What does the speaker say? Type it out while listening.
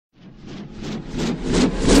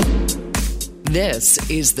This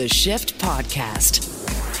is the Shift Podcast.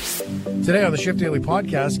 Today on the Shift Daily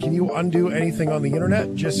Podcast, can you undo anything on the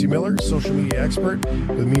internet? Jesse Miller, social media expert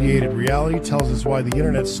with Mediated Reality, tells us why the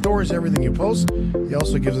internet stores everything you post. He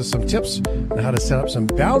also gives us some tips on how to set up some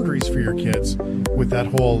boundaries for your kids with that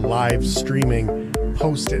whole live streaming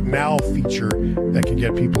post it now feature that can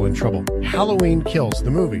get people in trouble. Halloween Kills, the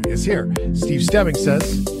movie, is here. Steve Stemming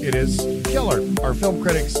says it is killer. Our film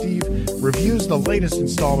critic Steve reviews the latest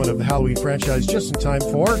installment of the Halloween franchise just in time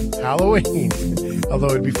for Halloween. Although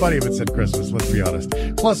it'd be funny if it said Christmas, let's be honest.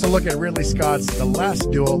 Plus a look at Ridley Scott's The Last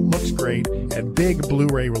Duel, looks great, and big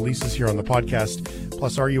Blu-ray releases here on the podcast.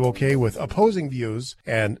 Plus, are you okay with opposing views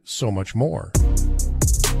and so much more?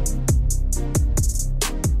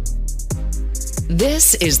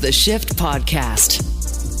 This is the Shift Podcast.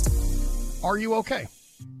 Are you okay?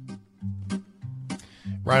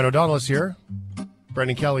 Ryan O'Donnell is here.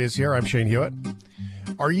 Brendan Kelly is here. I'm Shane Hewitt.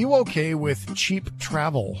 Are you okay with cheap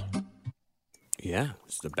travel? Yeah,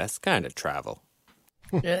 it's the best kind of travel.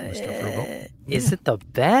 Is it the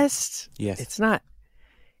best? Yes. It's not.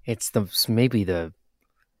 It's no,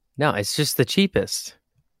 it's just the cheapest.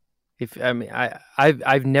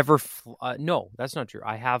 I've never, no, that's not true.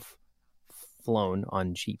 I have flown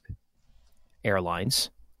on cheap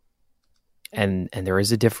airlines and there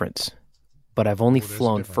is a difference, but I've only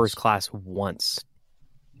flown first class once.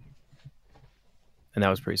 And that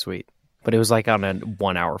was pretty sweet, but it was like on a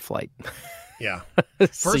 1 hour flight. Yeah.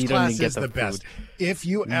 So First class is the best. If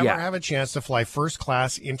you ever have a chance to fly first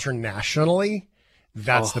class internationally,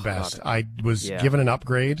 that's the best. God. I was given an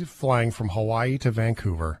upgrade flying from Hawaii to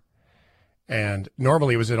Vancouver. And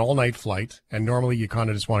normally it was an all-night flight. And normally you kind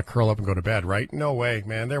of just want to curl up and go to bed, right? No way,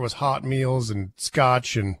 man. There was hot meals and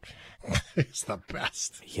scotch and it's the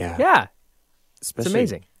best. Yeah. Yeah. Especially it's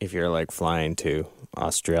amazing. If you're like flying to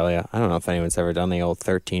Australia. I don't know if anyone's ever done the old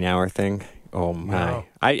 13-hour thing. Oh, my. No.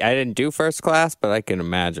 I didn't do first class, but I can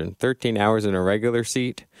imagine. 13 hours in a regular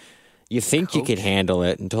seat. You think you could handle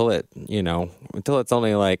it until it's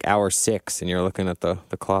only like hour 6 and you're looking at the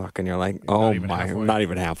clock and you're like, oh, my, I'm not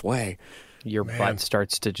even halfway. Your butt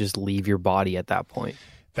starts to just leave your body at that point.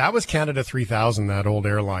 That was Canada 3000, that old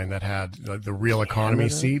airline that had the real economy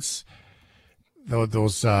seats.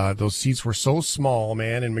 Those seats were so small,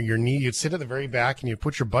 man, and you'd sit at the very back and you'd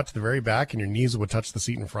put your butt to the very back and your knees would touch the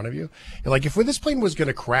seat in front of you. And like if this plane was going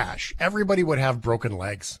to crash, everybody would have broken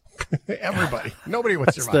legs. Everybody. Nobody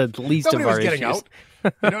would survive. That's the least Nobody of our was getting issues.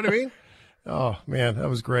 out. You know what I mean? Oh, man, that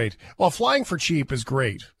was great. Well, flying for cheap is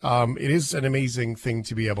great. It is an amazing thing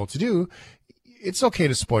to be able to do. It's okay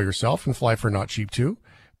to spoil yourself and fly for not cheap too.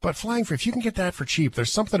 But flying for, if you can get that for cheap,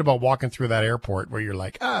 there's something about walking through that airport where you're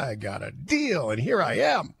like, I got a deal, and here I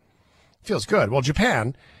am. Feels good. Well,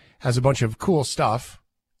 Japan has a bunch of cool stuff.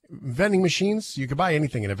 Vending machines, you can buy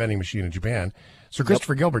anything in a vending machine in Japan. So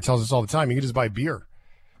Christopher Gilbert tells us all the time, you can just buy beer,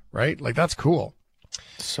 right? Like, that's cool.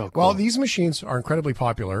 So cool. Well, these machines are incredibly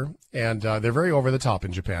popular, and they're very over the top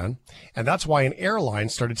in Japan. And that's why an airline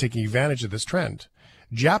started taking advantage of this trend.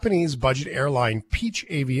 Japanese budget airline Peach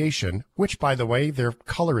Aviation, which, by the way, their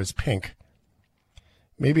color is pink.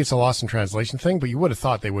 Maybe it's a lost in translation thing, but you would have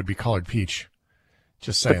thought they would be colored peach.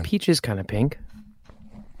 Just saying. But peach is kind of pink.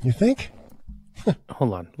 You think?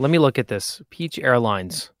 Hold on. Let me look at this. Peach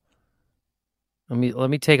Airlines. Let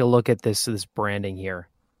me take a look at this branding here.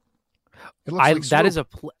 It looks like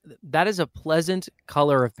that is a pleasant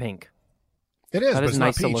color of pink. It is. That but is it's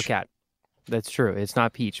nice not peach. to look at. That's true. It's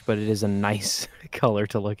not peach, but it is a nice color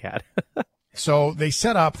to look at. So they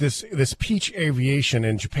set up this Peach Aviation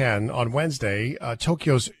in Japan on Wednesday,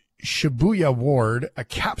 Tokyo's Shibuya Ward, a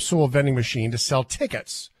capsule vending machine to sell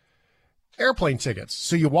tickets, airplane tickets.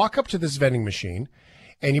 So you walk up to this vending machine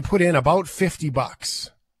and you put in about $50.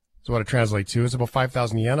 That's what it translates to. It's about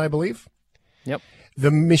 5,000 yen, I believe. Yep.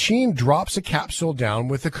 The machine drops a capsule down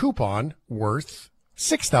with a coupon worth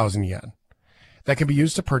 6,000 yen. That can be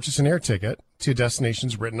used to purchase an air ticket to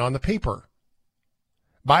destinations written on the paper.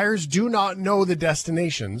 Buyers do not know the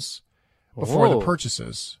destinations before the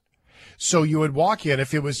purchases. So you would walk in,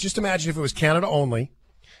 imagine if it was Canada only,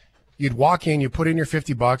 you'd walk in, you put in your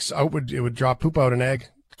 $50, it would drop poop out an egg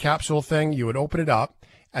capsule thing, you would open it up,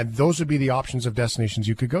 and those would be the options of destinations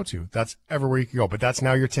you could go to. That's everywhere you could go, but that's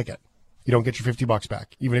now your ticket. You don't get your $50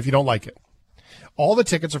 back, even if you don't like it. All the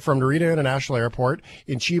tickets are from Narita International Airport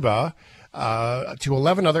in Chiba, to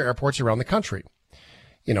 11 other airports around the country.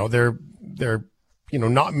 You know, they're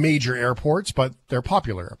not major airports, but they're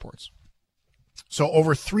popular airports. So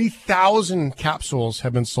over 3,000 capsules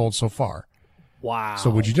have been sold so far. Wow. So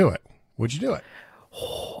would you do it? Would you do it?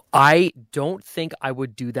 I don't think I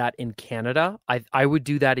would do that in Canada. I would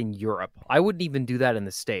do that in Europe. I wouldn't even do that in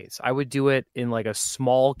the States. I would do it in like a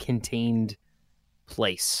small contained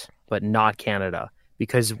place, but not Canada,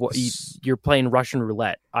 because you're playing Russian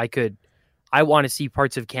roulette. I want to see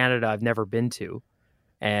parts of Canada I've never been to,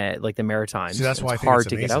 like the Maritimes. See, that's why it's I think hard it's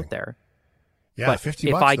to get amazing. out there. Yeah, but $50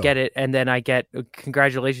 if I though. get it and then I get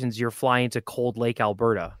congratulations, you're flying to Cold Lake,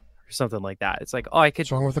 Alberta, or something like that. It's like, I could.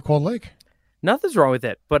 What's wrong with the Cold Lake? Nothing's wrong with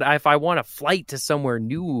it. But if I want a flight to somewhere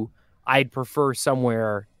new, I'd prefer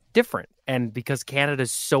somewhere different. And because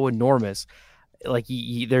Canada's so enormous, like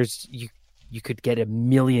you could get a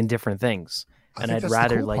million different things. And I'd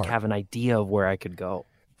rather have an idea of where I could go.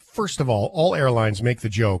 First of all airlines make the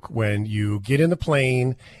joke when you get in the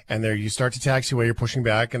plane and you start to taxi away, you're pushing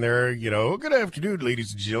back, and they're, good afternoon,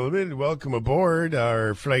 ladies and gentlemen. Welcome aboard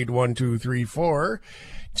our flight 1234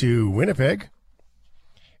 to Winnipeg.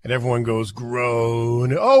 And everyone goes,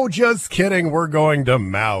 groan. Oh, just kidding. We're going to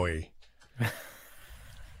Maui.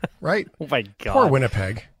 Right? Oh, my God. Poor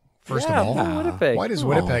Winnipeg, first of all. Winnipeg. Why does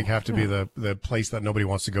Winnipeg have to be the place that nobody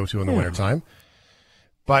wants to go to in the wintertime?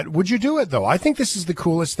 But would you do it, though? I think this is the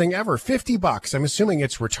coolest thing ever. $50. I'm assuming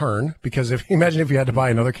it's return, because imagine if you had to buy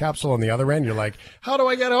another capsule on the other end. You're like, how do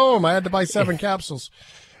I get home? I had to buy 7 capsules.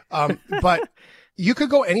 But you could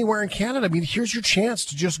go anywhere in Canada. I mean, here's your chance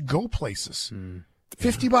to just go places.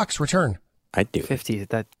 $50 return. I'd do it. 50.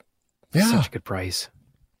 That's Yeah. such a good price.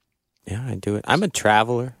 Yeah, I'd do it. I'm a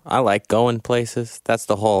traveler. I like going places. That's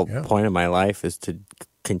the whole point of my life, is to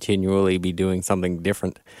continually be doing something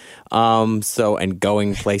different. And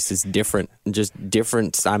going places different.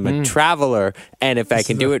 I'm a traveler. And if I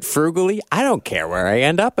can do it frugally, I don't care where I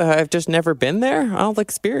end up. If I've just never been there, I'll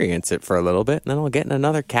experience it for a little bit, and then I'll get in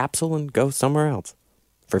another capsule and go somewhere else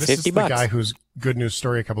for $50. This is the guy whose good news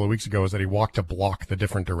story a couple of weeks ago is that he walked a block the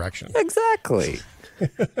different direction. Exactly.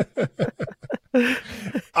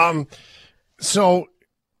 So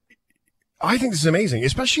I think this is amazing,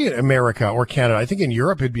 especially in America or Canada. I think in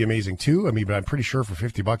Europe it'd be amazing too. I mean, but I'm pretty sure for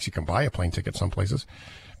 $50 you can buy a plane ticket some places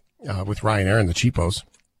with Ryanair and the cheapos.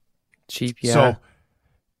 Cheap, yeah. So,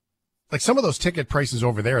 like some of those ticket prices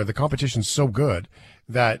over there, the competition's so good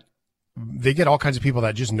that they get all kinds of people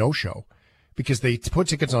that just no-show because they put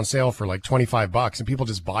tickets on sale for like $25 and people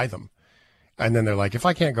just buy them. And then they're like, if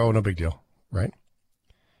I can't go, no big deal, right?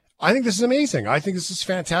 I think this is amazing. I think this is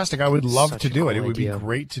fantastic. I would love to do it. It would be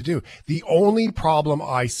great to do. The only problem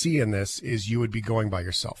I see in this is you would be going by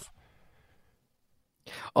yourself.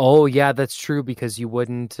 Oh, yeah, that's true, because you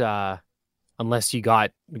wouldn't, unless you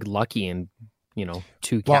got lucky and,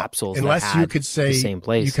 2 capsules. Unless you could say the same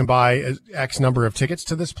place. You can buy X number of tickets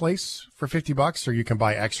to this place for $50, or you can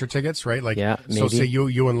buy extra tickets, right? Like, yeah, maybe. So say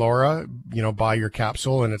you and Laura, buy your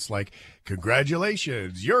capsule, and it's like,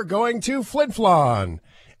 congratulations, you're going to Flin Flon.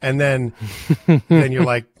 And then you're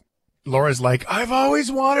like, Laura's like, I've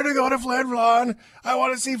always wanted to go to Flin Flon. I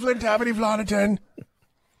want to see Flint Tappity Floniton.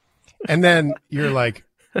 And then you're like,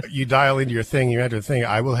 you dial into your thing, you enter the thing.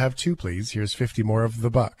 I will have 2, please. Here's 50 more of the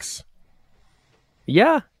bucks.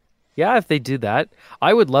 Yeah. Yeah, if they do that,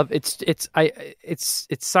 I would love it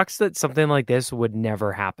sucks that something like this would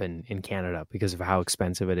never happen in Canada because of how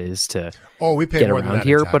expensive it is to we pay get more around than that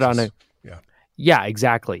here, in but taxes. Yeah,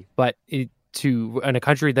 exactly. But in a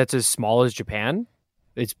country that's as small as Japan,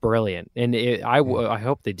 it's brilliant. And I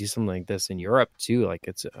hope they do something like this in Europe too. Like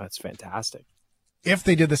it's fantastic. If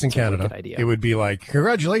they did this in Canada, idea. It would be like,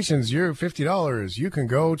 congratulations, you're $50. You can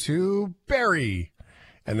go to Barrie.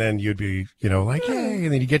 And then you'd be, like, hey,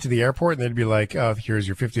 and then you get to the airport and they'd be like, here's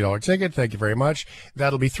your $50 ticket. Thank you very much.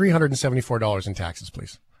 That'll be $374 in taxes,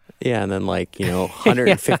 please. Yeah, and then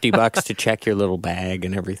 $150 to check your little bag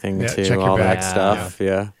and everything too, check your all bag. that stuff.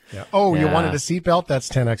 Yeah. Oh, you wanted a seatbelt? That's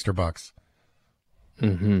 10 extra bucks.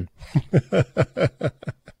 Mm-hmm.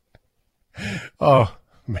 Oh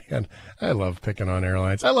man, I love picking on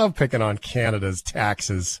airlines. I love picking on Canada's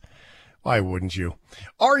taxes. Why wouldn't you?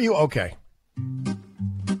 Are you okay?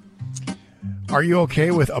 Are you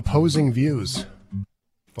okay with opposing views?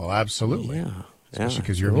 Well, absolutely. Yeah. Especially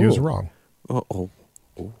because your views are wrong. Oh.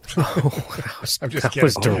 I'm just kidding. That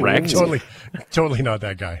was direct. Totally not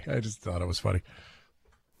that guy. I just thought it was funny.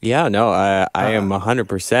 Yeah, no, I am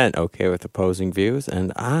 100% okay with opposing views,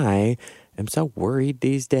 and I am so worried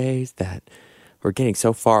these days that we're getting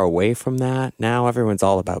so far away from that. Now everyone's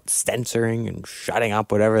all about censoring and shutting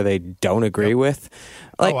up whatever they don't agree with.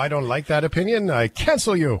 I don't like that opinion. I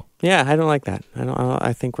cancel you. Yeah, I don't like that.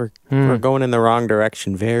 I think we're going in the wrong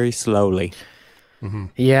direction very slowly. Mm-hmm.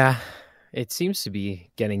 Yeah, it seems to be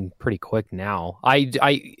getting pretty quick now.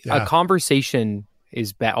 A conversation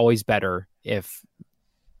is always better if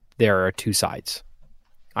there are 2 sides.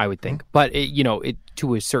 I would think, but it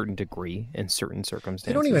to a certain degree in certain circumstances.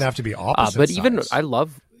 They don't even have to be opposite but sides. even I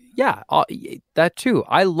love, that too.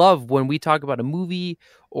 I love when we talk about a movie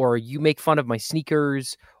or you make fun of my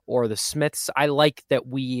sneakers or the Smiths. I like that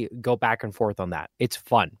we go back and forth on that. It's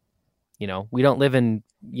fun. We don't live in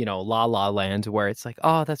La La Land where it's like,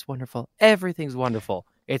 oh, that's wonderful. Everything's wonderful.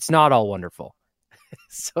 It's not all wonderful.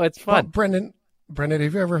 So it's fun. Well, Brendan,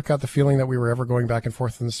 have you ever got the feeling that we were ever going back and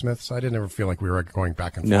forth in the Smiths? I didn't ever feel like we were going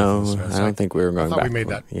back and forth in the Smiths. I don't think we were going back. We made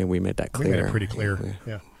that. Yeah, we made that clear. We made it pretty clear.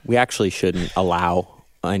 Yeah. We actually shouldn't allow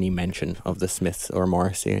any mention of the Smiths or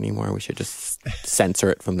Morrissey anymore. We should just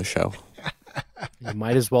censor it from the show. You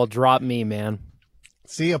might as well drop me, man.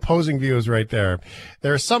 See, opposing views right there.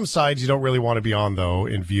 There are some sides you don't really want to be on, though,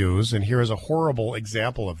 in views, and here is a horrible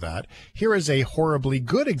example of that. Here is a horribly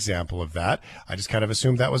good example of that. I just kind of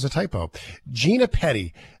assumed that was a typo. Gina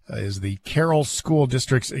Petty is the Carroll School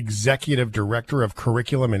District's Executive Director of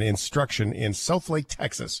Curriculum and Instruction in Southlake,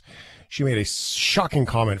 Texas. She made a shocking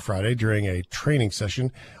comment Friday during a training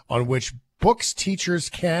session on which books teachers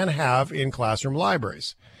can have in classroom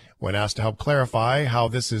libraries. When asked to help clarify how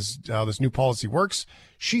this new policy works,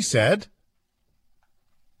 she said,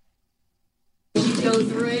 you go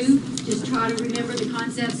through, just try to remember the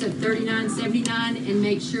concepts of 3979 and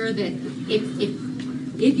make sure that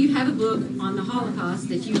if you have a book on the Holocaust,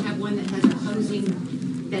 that you have one that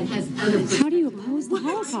has other. How do you oppose the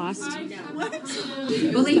Holocaust?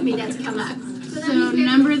 Believe me, that's come up. So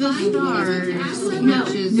number the stars, No,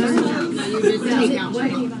 which is you just take out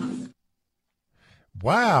one.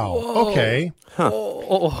 wow, okay.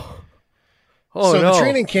 Oh, So no. the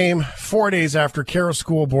training came 4 days after Carroll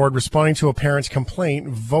School Board, responding to a parent's complaint,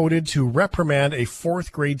 voted to reprimand a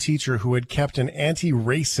fourth grade teacher who had kept an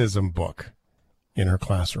anti-racism book in her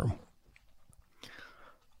classroom.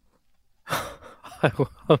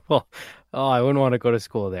 Well, I wouldn't want to go to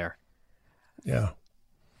school there. Yeah.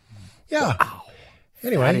 Yeah. Wow.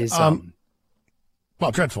 Anyway, That is,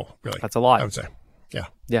 well, dreadful, really. that's a lot. I would say. Yeah.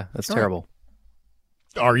 Yeah, that's All right. terrible.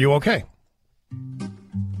 Are you okay?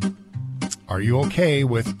 Are you okay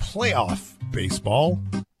with playoff baseball?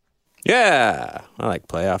 Yeah, I like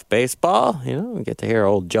playoff baseball. We get to hear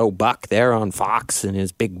old Joe Buck there on Fox and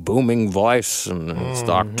his big booming voice, and it's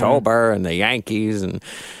October and the Yankees and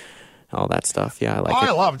all that stuff. Yeah, I like it.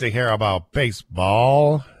 I love to hear about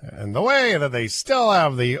baseball and the way that they still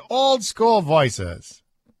have the old school voices.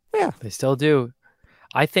 Yeah, They still do.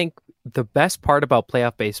 I think the best part about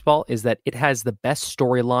playoff baseball is that it has the best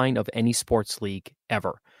storyline of any sports league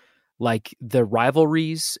ever. Like the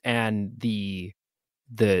rivalries and the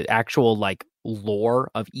actual like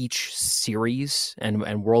lore of each series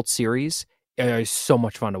and World Series is so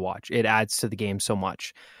much fun to watch. It adds to the game so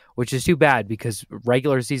much, which is too bad because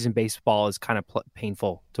regular season baseball is kind of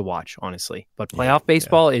painful to watch, honestly. But playoff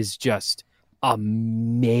baseball is just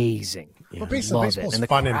amazing. But baseball is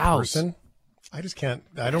fun in person. I just can't.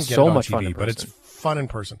 I don't get So it on much fun TV, in but it's person. fun in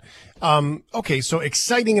person. Okay, so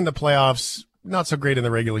exciting in the playoffs, not so great in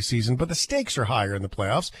the regular season, but the stakes are higher in the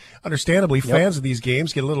playoffs. Understandably, fans of these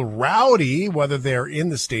games get a little rowdy, whether they're in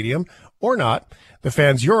the stadium or not. The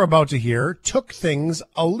fans you're about to hear took things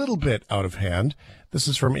a little bit out of hand. This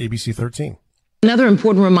is from ABC 13. Another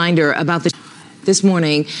important reminder about this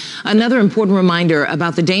morning, another important reminder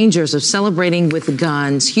about the dangers of celebrating with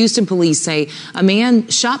guns. Houston police say a man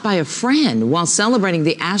shot by a friend while celebrating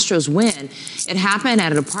the Astros win. It happened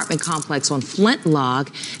at an apartment complex on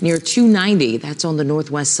Flintlock near 290. That's on the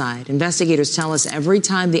northwest side. Investigators tell us every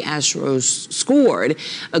time the Astros scored,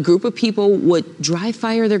 a group of people would dry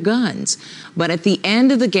fire their guns. But at the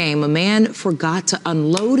end of the game, a man forgot to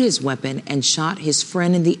unload his weapon and shot his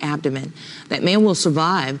friend in the abdomen. That man will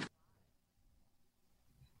survive.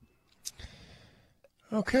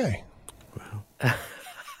 Okay.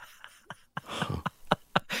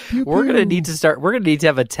 We're gonna need to start. We're gonna need to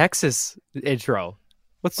have a Texas intro.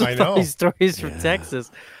 What's I with know. all these stories from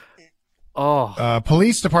Texas? Oh,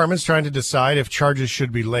 Police department's trying to decide if charges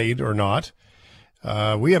should be laid or not.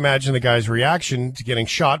 We imagine the guy's reaction to getting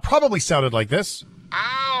shot probably sounded like this.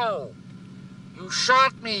 Ow! You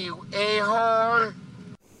shot me, you a-hole!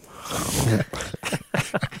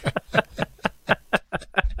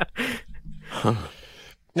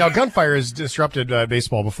 Now, gunfire has disrupted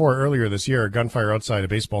baseball before. Earlier this year, gunfire outside a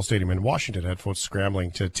baseball stadium in Washington had folks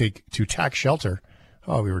scrambling to tack shelter.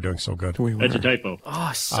 Oh, we were doing so good. That's a typo.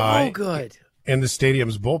 so good. In the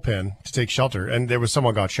stadium's bullpen to take shelter. And there was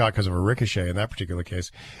someone got shot because of a ricochet in that particular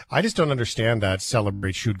case. I just don't understand that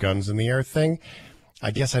celebrate, shoot guns in the air thing.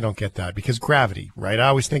 I guess I don't get that because gravity, right? I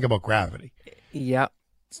always think about gravity. Yeah.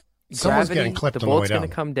 Someone's Gravity, getting clipped the on the way bullet's down. going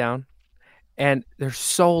to come down, and they're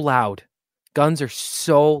so loud. Guns are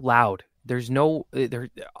so loud. There's no, they're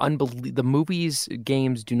the movies,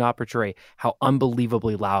 games do not portray how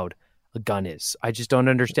unbelievably loud a gun is. I just don't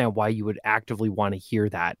understand why you would actively want to hear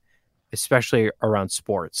that, especially around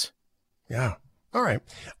sports. Yeah. All right.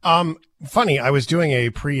 Funny, I was doing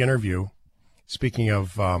a pre-interview. Speaking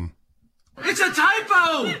of, it's a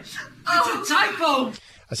typo. It's a typo.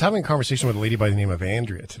 I was having a conversation with a lady by the name of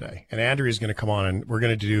Andrea today, and Andrea is going to come on, and we're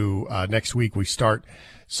going to do next week. We start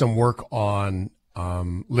some work on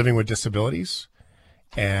living with disabilities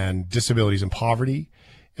and disabilities and poverty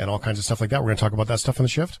and all kinds of stuff like that. We're going to talk about that stuff on the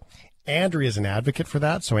shift. Andrea is an advocate for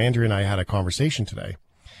that. So Andrea and I had a conversation today,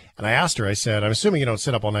 and I asked her, I said, I'm assuming you don't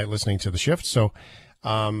sit up all night listening to the shift. So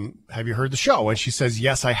have you heard the show? And she says,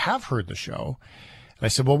 yes, I have heard the show. And I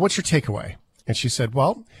said, well, what's your takeaway? And she said,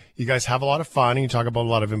 well, you guys have a lot of fun and you talk about a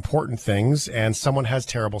lot of important things, and someone has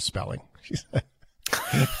terrible spelling. She said.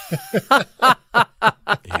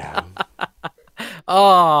 Yeah.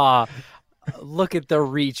 Oh, look at the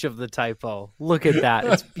reach of the typo. Look at that.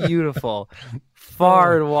 It's beautiful.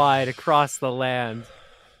 Far and wide across the land.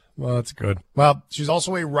 Well, that's good. Well, she's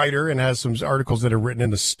also a writer and has some articles that are written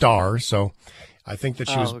in the Star. So I think that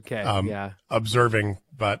she was observing,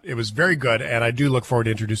 but it was very good. And I do look forward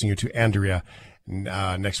to introducing you to Andrea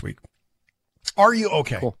next week. Are you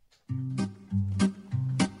okay? Cool.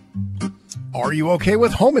 Are you okay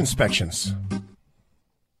with home inspections?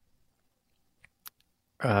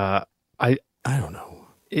 I don't know.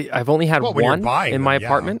 I've only had one in my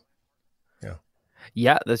apartment.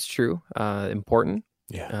 Yeah, that's true. Important.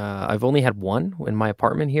 Yeah. I've only had one in my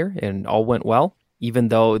apartment here, and all went well, even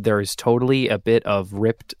though there is totally a bit of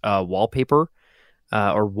ripped wallpaper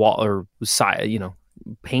or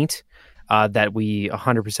paint that we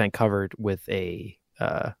 100% covered with a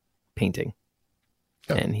painting.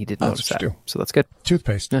 Yeah. And he did notice that. True. So that's good.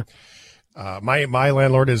 Toothpaste. Yeah. My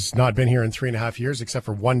landlord has not been here in 3.5 years, except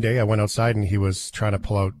for one day I went outside and he was trying to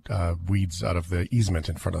pull out weeds out of the easement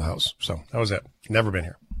in front of the house. So that was it. Never been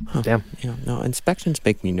here. Huh. Damn. Yeah, no, inspections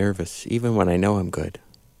make me nervous, even when I know I'm good.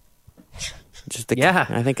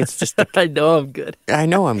 I think it's just. I know I'm good. I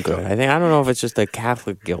know I'm good. I don't know if it's just a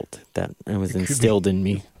Catholic guilt that was instilled in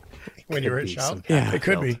me. When you were a child? Yeah, it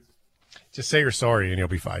could be. Just say you're sorry and you'll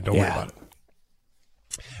be fine. Don't worry about it.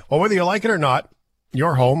 Well, whether you like it or not,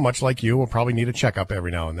 your home, much like you, will probably need a checkup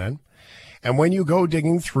every now and then. And when you go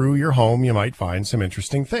digging through your home, you might find some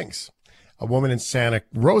interesting things. A woman in Santa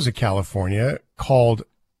Rosa, California, called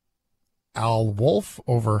Al Wolf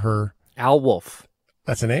over her... Al Wolf.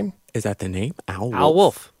 That's a name? Is that the name? Al Wolf? Al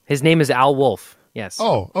Wolf. His name is Al Wolf. Yes.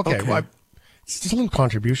 Oh, okay. Well, it's just a little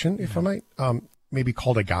contribution, if I might. Maybe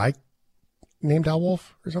called a guy named Al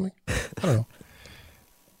Wolf or something. I don't know.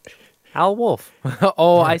 Al Wolf.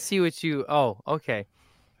 I see what you... Oh, okay.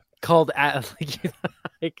 Called... you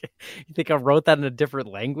think I wrote that in a different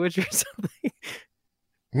language or something?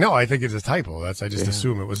 No, I think it's a typo. I just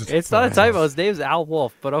assume it was a typo. It's not a typo. His name's Al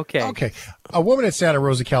Wolf, but okay. Okay. A woman in Santa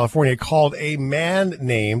Rosa, California called a man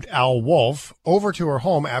named Al Wolf over to her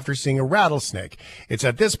home after seeing a rattlesnake. It's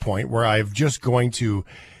at this point where I'm just going to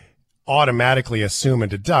automatically assume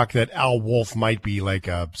and deduct that Al Wolf might be like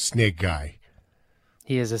a snake guy.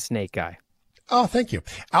 He is a snake guy. Oh, thank you.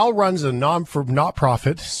 Al runs a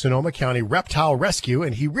not-profit Sonoma County reptile rescue,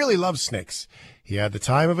 and he really loves snakes. He had the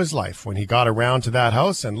time of his life when he got around to that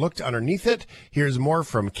house and looked underneath it. Here's more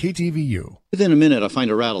from KTVU. Within a minute, I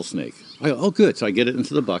find a rattlesnake. I go, oh, good. So I get it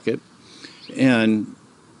into the bucket, and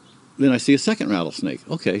then I see a second rattlesnake.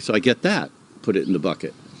 Okay, so I get that, put it in the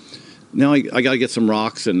bucket. Now I got to get some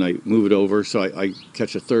rocks, and I move it over, so I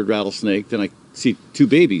catch a third rattlesnake. Then I see two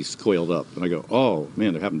babies coiled up, and I go, oh,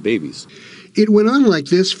 man, they're having babies. It went on like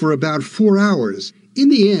this for about 4 hours. In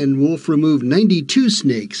the end, Wolf removed 92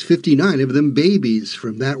 snakes, 59 of them babies,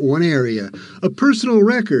 from that one area. A personal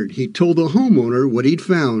record. He told the homeowner what he'd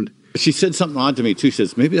found. She said something odd to me, too. She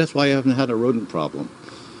says, maybe that's why I haven't had a rodent problem.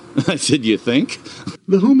 I said, you think?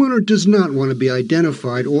 The homeowner does not want to be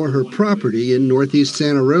identified or her property in northeast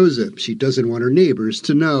Santa Rosa. She doesn't want her neighbors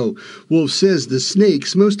to know. Wolf says the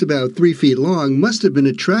snakes, most about 3 feet long, must have been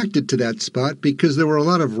attracted to that spot because there were a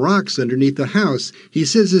lot of rocks underneath the house. He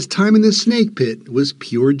says his time in the snake pit was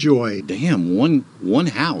pure joy. Damn, one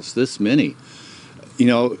house, this many. You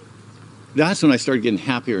know, that's when I started getting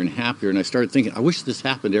happier and happier, and I started thinking, I wish this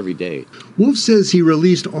happened every day. Wolf says he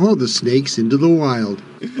released all the snakes into the wild.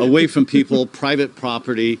 Away from people, private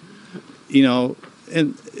property, you know,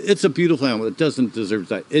 and it's a beautiful animal. It doesn't deserve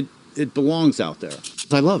that. It belongs out there.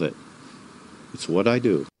 I love it. It's what I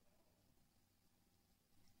do.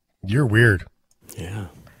 You're weird. Yeah.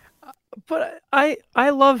 But I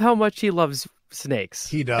love how much he loves snakes.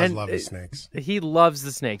 He does And love the snakes. He loves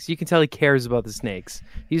the snakes. You can tell he cares about the snakes.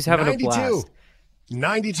 He's having a blast.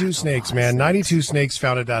 92 snakes, man. 92 snakes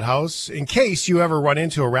found at that house. In case you ever run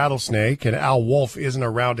into a rattlesnake and Al Wolf isn't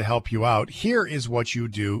around to help you out, here is what you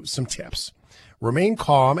do. Some tips. Remain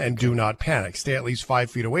calm and do not panic. Stay at least 5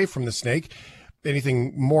 feet away from the snake.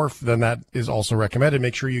 Anything more than that is also recommended.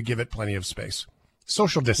 Make sure you give it plenty of space.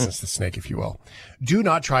 Social distance the snake, if you will. Do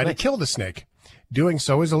not try to kill the snake. Doing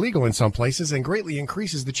so is illegal in some places and greatly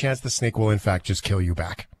increases the chance the snake will in fact just kill you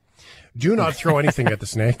back. Do not throw anything at the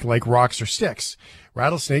snake, like rocks or sticks.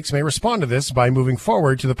 Rattlesnakes may respond to this by moving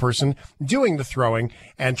forward to the person doing the throwing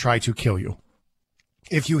and try to kill you.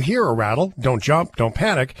 If you hear a rattle, don't jump, don't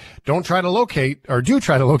panic, do try to locate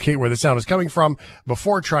where the sound is coming from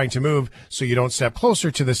before trying to move so you don't step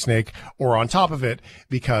closer to the snake or on top of it,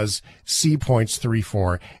 because C points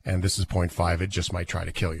 3-4 and this is 0.5. It just might try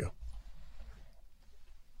to kill you.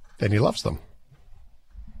 And he loves them.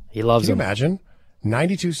 He loves them. Can you imagine?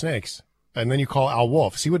 92 snakes. And then you call Al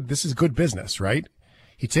Wolf. See what this is good business, right?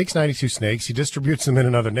 He takes 92 snakes, he distributes them in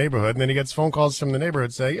another neighborhood, and then he gets phone calls from the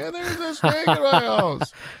neighborhood saying, yeah, there's a snake in my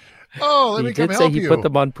house. Oh, let me come help you. He did say he put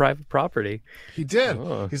them on private property. He did.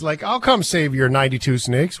 Oh. He's like, I'll come save your 92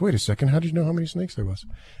 snakes. Wait a second. How did you know how many snakes there was?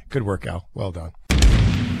 Good work, Al. Well done.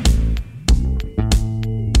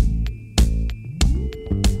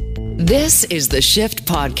 This is the Shift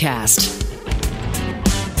Podcast.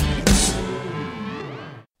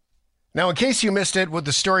 Now, in case you missed it, with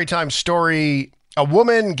the Storytime story, a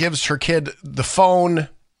woman gives her kid the phone.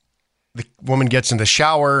 The woman gets in the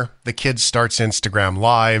shower. The kid starts Instagram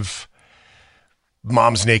Live.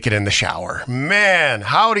 Mom's naked in the shower. Man,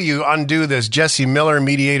 how do you undo this? Jesse Miller,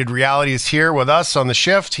 Mediated Reality, is here with us on the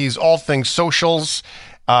Shift. He's all things socials.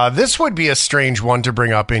 This would be a strange one to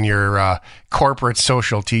bring up in your corporate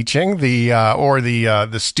social teaching,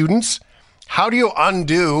 the students. How do you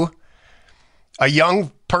undo a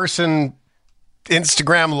young person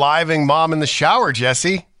Instagram living mom in the shower,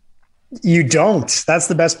 Jesse? You don't. That's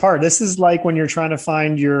the best part. This is like when you're trying to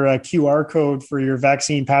find your QR code for your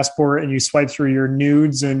vaccine passport and you swipe through your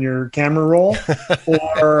nudes and your camera roll,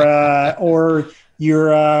 or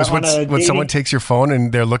you're when someone takes your phone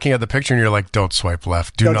and they're looking at the picture and you're like, don't swipe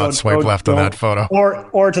left. Do not swipe left on that photo.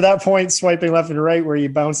 Or to that point, swiping left and right where you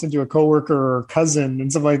bounce into a coworker or cousin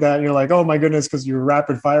and stuff like that. And you're like, oh my goodness, because you're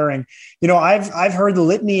rapid firing. You know, I've heard the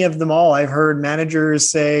litany of them all. I've heard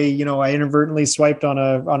managers say, you know, I inadvertently swiped on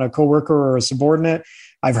a coworker or a subordinate.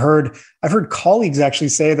 I've heard colleagues actually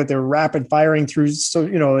say that they're rapid firing through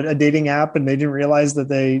a dating app and they didn't realize that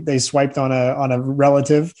they swiped on a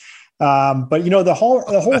relative. But you know, the whole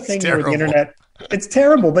thing with the internet, it's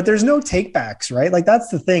terrible, but there's no takebacks, right? Like that's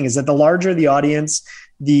the thing, is that the larger the audience,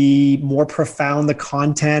 the more profound the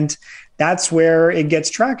content, that's where it gets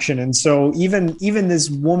traction. And so even this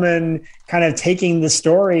woman kind of taking the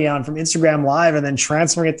story on from Instagram Live and then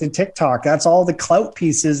transferring it to TikTok, that's all the clout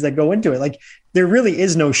pieces that go into it. Like there really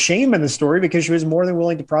is no shame in the story because she was more than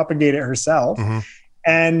willing to propagate it herself. Mm-hmm.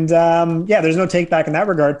 And there's no take back in that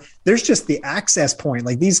regard. There's just the access point.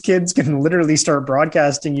 Like these kids can literally start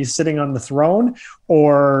broadcasting you sitting on the throne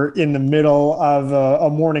or in the middle of a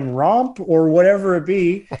morning romp or whatever it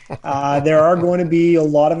be. There are going to be a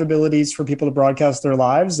lot of abilities for people to broadcast their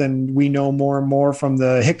lives. And we know more and more from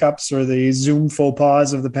the hiccups or the Zoom faux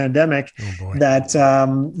pas of the pandemic that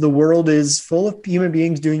the world is full of human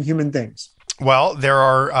beings doing human things. Well, there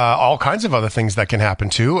are all kinds of other things that can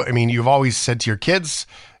happen too. I mean, you've always said to your kids,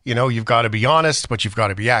 you know, you've got to be honest, but you've got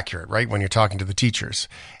to be accurate, right? When you're talking to the teachers.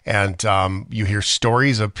 And you hear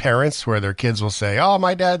stories of parents where their kids will say, oh,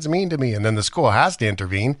 my dad's mean to me. And then the school has to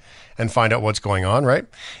intervene and find out what's going on, right?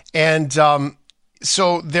 And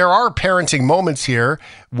so there are parenting moments here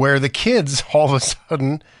where the kids all of a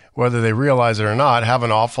sudden, whether they realize it or not, have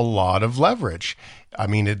an awful lot of leverage. I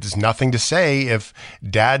mean, it's nothing to say if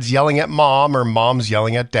dad's yelling at mom or mom's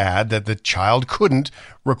yelling at dad that the child couldn't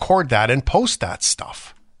record that and post that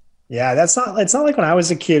stuff. Yeah, it's not like when I was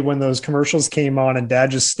a kid when those commercials came on and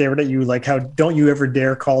dad just stared at you like, how don't you ever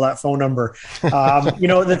dare call that phone number. You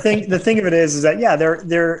know, the thing of it is that, yeah,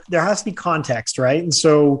 there has to be context, right? And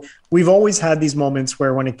so we've always had these moments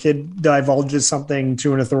where when a kid divulges something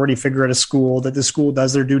to an authority figure at a school, that the school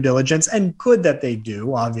does their due diligence, and good that they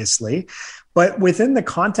do, obviously. But within the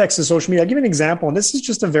context of social media, I'll give you an example, and this is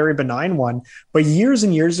just a very benign one. But years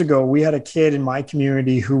and years ago, we had a kid in my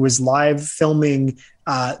community who was live filming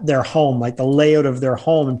their home, like the layout of their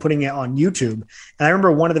home, and putting it on YouTube. And I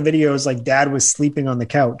remember one of the videos, like dad was sleeping on the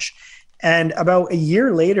couch. And about a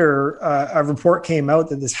year later, a report came out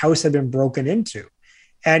that this house had been broken into.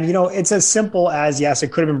 And, it's as simple as, yes,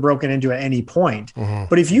 it could have been broken into at any point.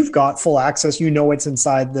 But if you've got full access, it's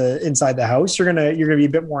inside the house, you're going to be a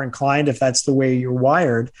bit more inclined if that's the way you're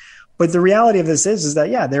wired. But the reality of this is that,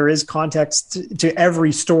 yeah, there is context to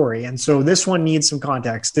every story. And so this one needs some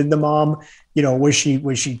context. Did the mom, was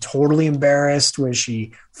she totally embarrassed? Was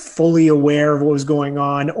she fully aware of what was going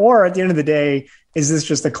on? Or at the end of the day, is this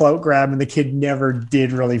just a clout grab and the kid never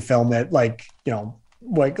did really film it?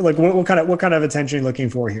 What kind of attention are you looking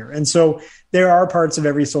for here? And so there are parts of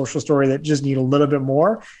every social story that just need a little bit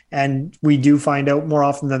more. And we do find out more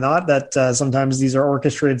often than not that sometimes these are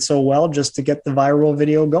orchestrated so well just to get the viral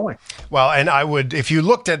video going. Well, and I would, if you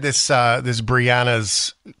looked at this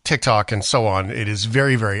Brianna's TikTok and so on, it is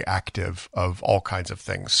very, very active of all kinds of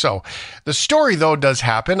things. So the story though does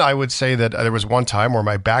happen. I would say that there was one time where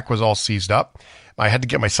my back was all seized up. I had to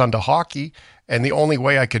get my son to hockey. And the only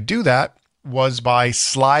way I could do that was by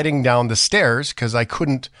sliding down the stairs because I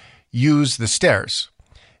couldn't use the stairs.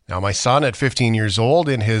 Now, my son at 15 years old,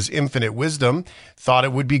 in his infinite wisdom, thought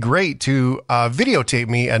it would be great to videotape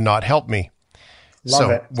me and not help me. Love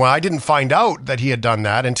it. Well, I didn't find out that he had done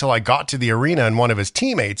that until I got to the arena and one of his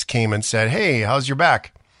teammates came and said, "Hey, how's your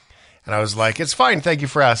back?" And I was like, "It's fine, thank you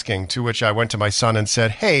for asking." To which I went to my son and said,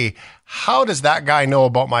 "Hey, how does that guy know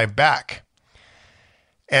about my back?"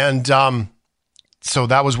 And so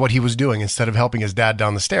that was what he was doing. Instead of helping his dad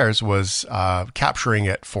down the stairs, was capturing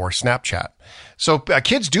it for Snapchat. So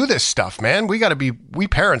kids do this stuff, man. We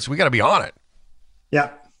parents, we got to be on it.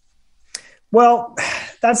 Yeah. Well,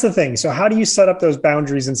 that's the thing. So how do you set up those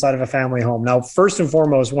boundaries inside of a family home? Now, first and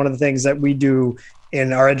foremost, one of the things that we do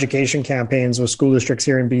in our education campaigns with school districts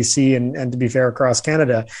here in BC and to be fair, across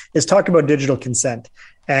Canada, is talk about digital consent.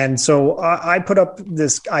 And so I put up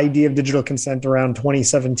this idea of digital consent around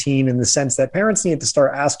 2017 in the sense that parents need to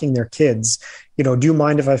start asking their kids, do you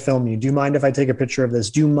mind if I film you? Do you mind if I take a picture of this?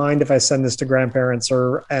 Do you mind if I send this to grandparents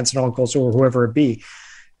or aunts and uncles or whoever it be?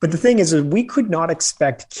 But the thing is we could not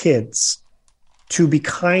expect kids to be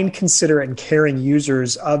kind, considerate, and caring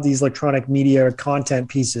users of these electronic media content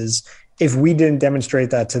pieces if we didn't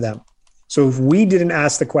demonstrate that to them. So if we didn't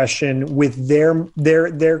ask the question with their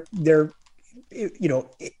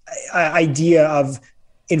idea of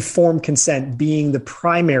informed consent being the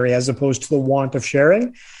primary as opposed to the want of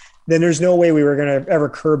sharing, then there's no way we were going to ever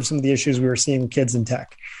curb some of the issues we were seeing with kids in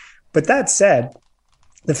tech. But that said,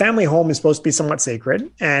 the family home is supposed to be somewhat sacred.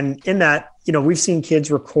 And in that, we've seen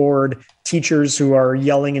kids record teachers who are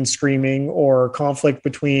yelling and screaming, or conflict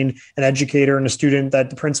between an educator and a student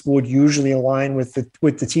that the principal would usually align with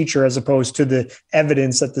the teacher as opposed to the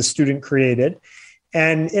evidence that the student created.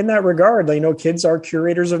 And in that regard, kids are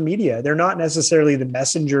curators of media. They're not necessarily the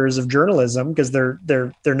messengers of journalism because they're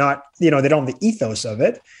not, they don't have the ethos of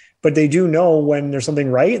it, but they do know when there's something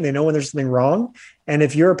right and they know when there's something wrong. And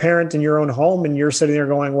if you're a parent in your own home and you're sitting there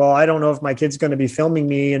going, well, I don't know if my kid's going to be filming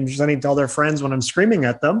me and sending to all their friends when I'm screaming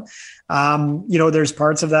at them, there's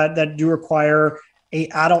parts of that do require an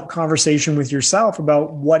adult conversation with yourself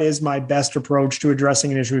about what is my best approach to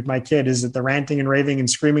addressing an issue with my kid. Is it the ranting and raving and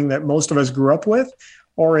screaming that most of us grew up with?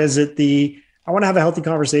 Or is it I want to have a healthy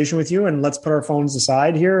conversation with you and let's put our phones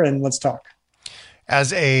aside here and let's talk?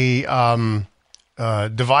 As a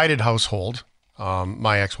divided household,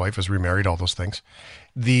 my ex-wife is remarried, all those things.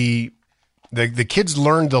 The kids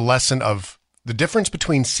learned the lesson of the difference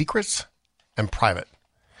between secrets and private.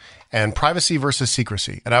 And privacy versus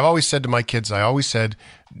secrecy. And I've always said to my kids,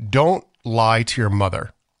 don't lie to your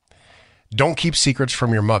mother. Don't keep secrets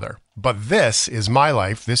from your mother. But this is my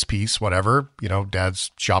life, this piece, whatever,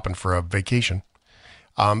 dad's shopping for a vacation.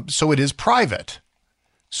 So it is private.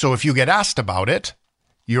 So if you get asked about it,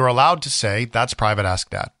 you're allowed to say, that's private, ask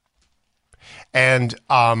dad. And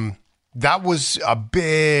that was a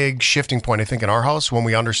big shifting point, I think, in our house when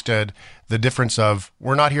we understood the difference of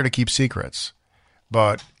we're not here to keep secrets.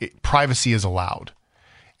 But privacy is allowed.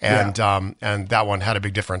 And and that one had a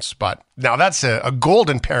big difference. But now that's a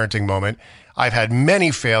golden parenting moment. I've had many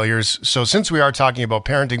failures. So since we are talking about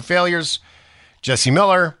parenting failures, Jesse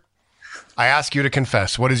Miller, I ask you to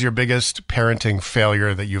confess, what is your biggest parenting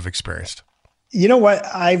failure that you've experienced? You know what?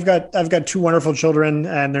 I've got two wonderful children,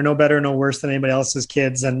 and they're no better, no worse than anybody else's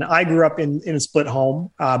kids. And I grew up in a split home,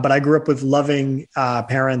 but I grew up with loving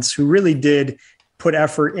parents who really did put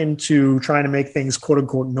effort into trying to make things quote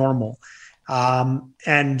unquote normal.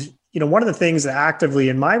 And, one of the things that actively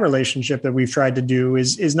in my relationship that we've tried to do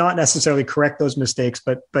is not necessarily correct those mistakes,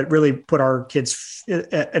 but really put our kids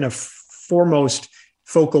in a foremost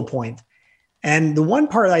focal point. And the one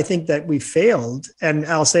part I think that we failed, and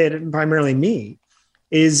I'll say it primarily me,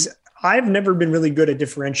 is I've never been really good at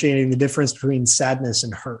differentiating the difference between sadness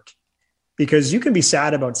and hurt. because you can be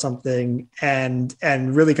sad about something and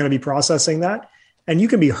really kind of be processing that. And you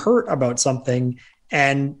can be hurt about something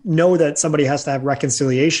and know that somebody has to have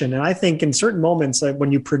reconciliation. And I think in certain moments, like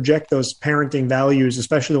when you project those parenting values,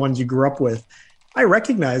 especially the ones you grew up with, I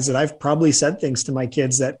recognize that I've probably said things to my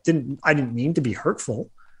kids that I didn't mean to be hurtful,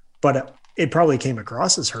 but it probably came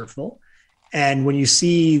across as hurtful. And when you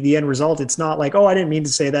see the end result, it's not like, oh, I didn't mean to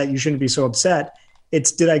say that, you shouldn't be so upset.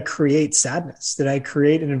 It's, did I create sadness? Did I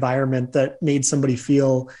create an environment that made somebody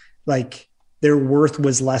feel like their worth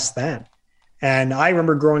was less than? And I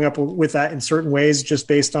remember growing up with that in certain ways, just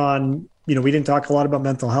based on, we didn't talk a lot about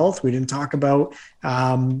mental health. We didn't talk about,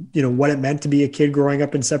 what it meant to be a kid growing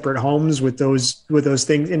up in separate homes with those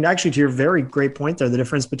things. And actually, to your very great point there, the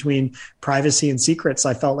difference between privacy and secrets,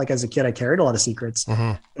 I felt like as a kid, I carried a lot of secrets.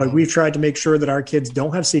 Mm-hmm. Like we've tried to make sure that our kids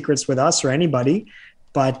don't have secrets with us or anybody,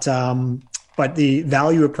 but the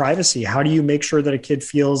value of privacy, how do you make sure that a kid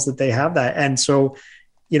feels that they have that? And so,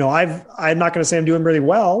 I'm not going to say I'm doing really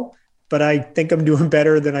well, but I think I'm doing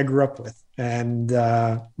better than I grew up with. And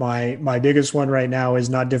my biggest one right now is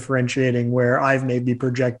not differentiating where I've maybe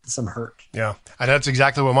projected some hurt. Yeah, and that's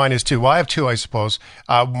exactly what mine is too. Well, I have two, I suppose.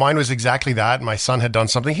 Mine was exactly that. My son had done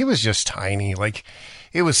something. He was just tiny. Like,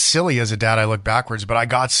 it was silly as a dad. I look backwards, but I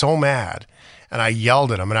got so mad and I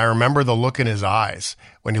yelled at him. And I remember the look in his eyes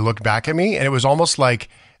when he looked back at me. And it was almost like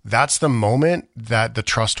that's the moment that the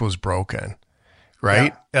trust was broken,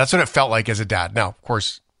 right? Yeah. That's what it felt like as a dad. Now, of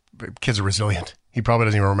course, kids are resilient. He probably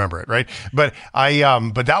doesn't even remember it, right? But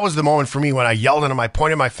but that was the moment for me when I yelled at him. I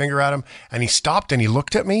pointed my finger at him, and he stopped and he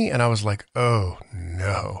looked at me, and I was like, "Oh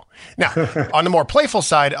no!" Now, on the more playful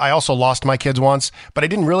side, I also lost my kids once, but I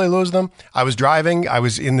didn't really lose them. I was driving. I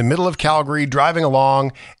was in the middle of Calgary, driving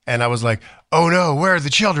along, and I was like, "Oh no, where are the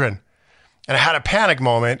children?" And I had a panic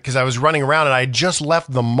moment because I was running around, and I had just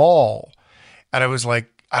left the mall, and I was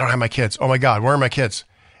like, "I don't have my kids. Oh my God, where are my kids?"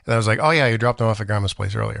 And I was like, "Oh yeah, you dropped them off at Grandma's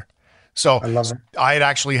place earlier." So I had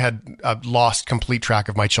actually lost complete track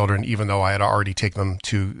of my children, even though I had already taken them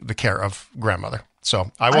to the care of grandmother.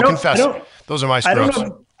 So I will confess, those are my screw-ups.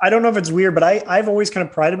 I don't know if it's weird, but I've always kind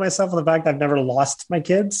of prided myself on the fact that I've never lost my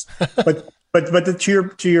kids. But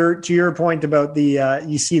to your point about the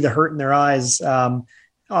you see the hurt in their eyes. I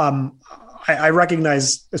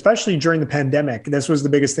recognize, especially during the pandemic, this was the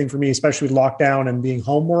biggest thing for me, especially with lockdown and being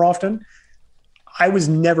home more often. I was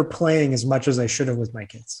never playing as much as I should have with my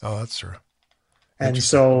kids. Oh, that's true. And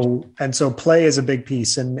so play is a big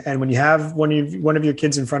piece. And when you have one of your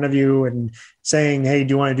kids in front of you and saying, "Hey,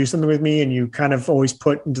 do you want to do something with me?" And you kind of always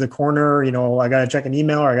put into the corner, I got to check an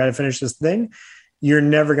email or I got to finish this thing. You're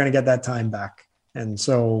never going to get that time back. And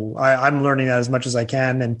so I'm learning that as much as I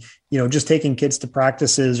can. And, just taking kids to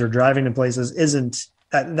practices or driving to places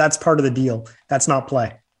that's part of the deal. That's not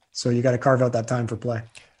play. So you got to carve out that time for play.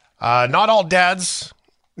 Not all dads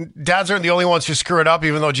aren't the only ones who screw it up,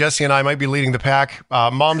 even though Jesse and I might be leading the pack.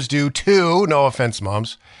 Moms do too. No offense,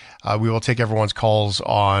 moms. We will take everyone's calls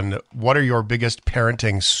on what are your biggest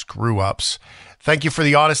parenting screw ups. Thank you for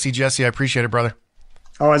the honesty, Jesse. I appreciate it, brother.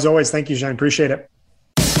 Oh, as always. Thank you, Shane. Appreciate it.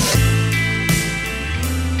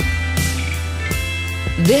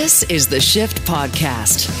 This is the Shift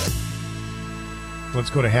Podcast.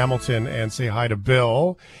 Let's go to Hamilton and say hi to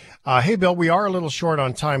Bill. Hey, Bill, we are a little short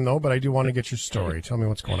on time, though, but I do want to get your story. Tell me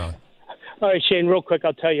what's going on. All right, Shane, real quick,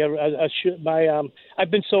 I'll tell you.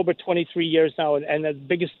 I've been sober 23 years now, and the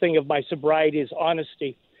biggest thing of my sobriety is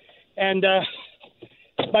honesty. And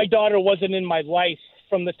my daughter wasn't in my life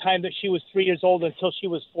from the time that she was 3 years old until she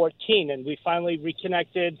was 14, and we finally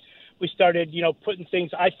reconnected. We started, putting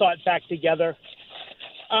things I thought back together.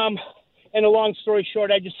 And a long story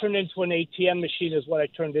short, I just turned into an ATM machine is what I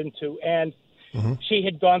turned into. And she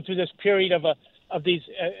had gone through this period of these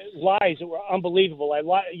lies that were unbelievable.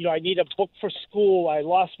 I need a book for school. I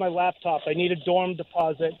lost my laptop. I need a dorm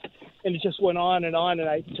deposit. And it just went on. And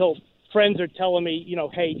until friends are telling me,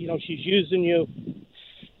 hey, she's using you.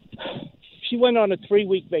 She went on a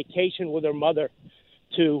 3-week vacation with her mother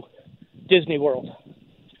to Disney World.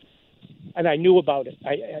 And I knew about it.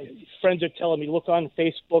 Friends are telling me, look on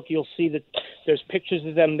Facebook, you'll see that there's pictures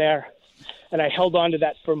of them there. And I held on to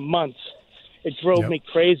that for months. It drove me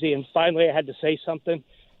crazy. And finally I had to say something.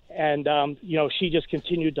 And, she just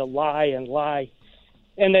continued to lie and lie.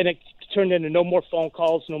 And then it turned into no more phone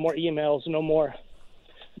calls, no more emails, no more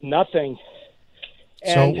nothing.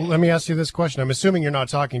 And so let me ask you this question. I'm assuming you're not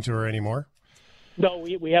talking to her anymore. No,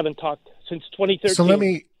 we haven't talked since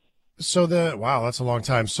 2013. Wow, that's a long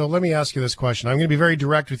time. So let me ask you this question. I'm going to be very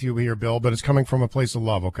direct with you here, Bill, but it's coming from a place of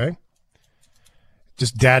love, okay?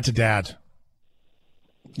 Just dad to dad.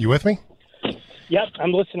 You with me? Yep,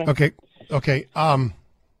 I'm listening. Okay.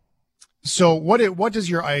 So what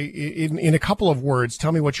does your in a couple of words,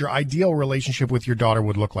 tell me what your ideal relationship with your daughter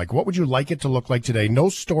would look like? What would you like it to look like today? No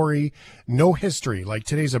story, no history. Like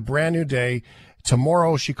today's a brand new day.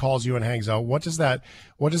 Tomorrow she calls you and hangs out. What does that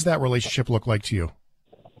relationship look like to you?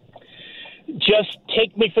 Just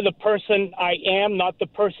take me for the person I am, not the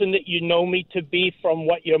person that you know me to be from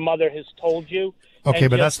what your mother has told you. Okay,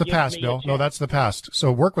 but that's the past, Bill. No, that's the past.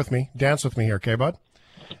 So work with me, dance with me here, okay, bud?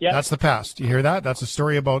 Yeah. That's the past. You hear that? That's a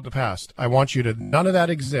story about the past. I want you to, none of that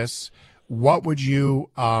exists. What would you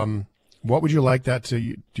like that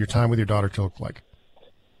to your time with your daughter to look like?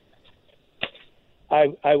 I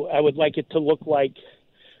would like it to look like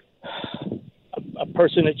a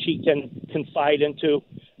person that she can confide into,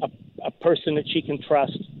 a person that she can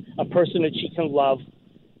trust, a person that she can love.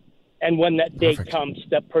 And when that day comes,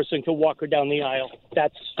 that person can walk her down the aisle.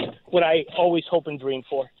 That's what I always hope and dream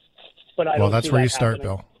for. But I don't that's see where that you start,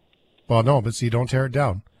 happening. Bill. Well, no, but see, don't tear it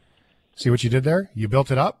down. See what you did there? You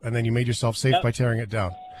built it up, and then you made yourself safe by tearing it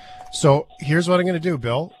down. So here's what I'm going to do,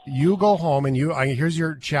 Bill. You go home, and here's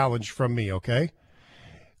your challenge from me, okay?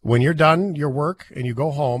 When you're done your work and you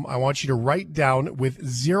go home, I want you to write down with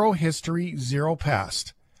zero history, zero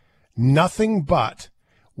past, nothing but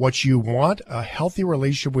what you want a healthy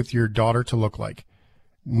relationship with your daughter to look like.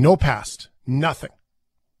 No past, nothing,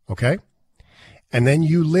 okay? And then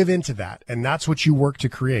you live into that, and that's what you work to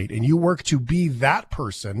create. And you work to be that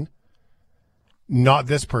person, not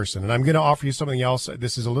this person. And I'm going to offer you something else.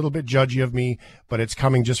 This is a little bit judgy of me, but it's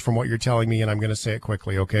coming just from what you're telling me, and I'm going to say it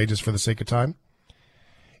quickly, okay, just for the sake of time.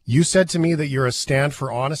 You said to me that you're a stand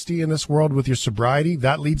for honesty in this world with your sobriety.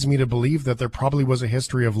 That leads me to believe that there probably was a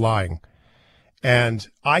history of lying. And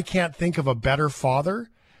I can't think of a better father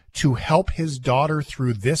to help his daughter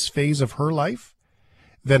through this phase of her life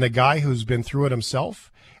than a guy who's been through it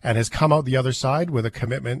himself and has come out the other side with a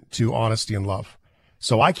commitment to honesty and love.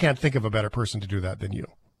 So I can't think of a better person to do that than you.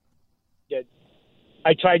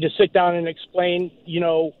 I tried to sit down and explain,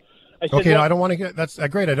 I said, okay, no, I don't want to hear, that's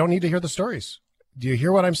great. I don't need to hear the stories. Do you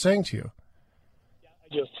hear what I'm saying to you? Yeah,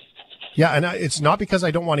 I do. Yeah, and it's not because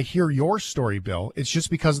I don't want to hear your story, Bill. It's just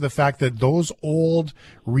because of the fact that those old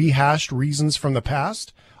rehashed reasons from the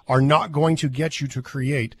past are not going to get you to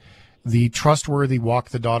create the trustworthy walk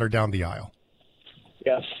the daughter down the aisle.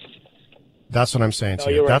 Yes. That's what I'm saying to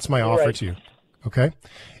you. You're That's right. my offer to you. Okay?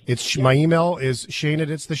 My email is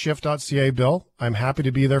shane@itstheshift.ca, Bill. I'm happy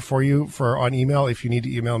to be there for you on email if you need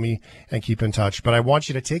to email me and keep in touch. But I want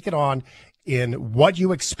you to take it on in what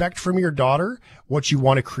you expect from your daughter, what you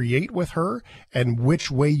want to create with her, and which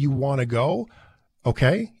way you want to go.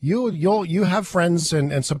 Okay? You have friends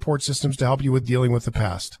and support systems to help you with dealing with the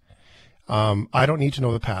past. I don't need to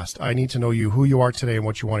know the past. I need to know who you are today and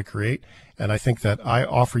what you want to create. And I think that I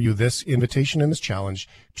offer you this invitation and this challenge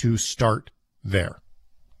to start there.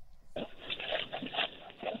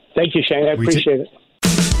 Thank you, Shane. I appreciate it.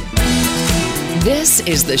 This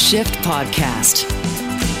is the Shift Podcast.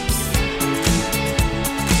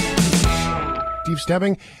 Steve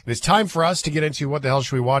Stebbing, it is time for us to get into what the hell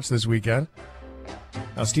should we watch this weekend.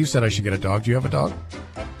 Now, Steve said I should get a dog. Do you have a dog?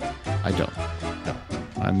 I don't.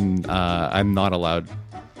 No. I'm not allowed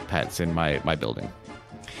pets in my building.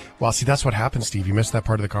 Well, see, that's what happens, Steve. You missed that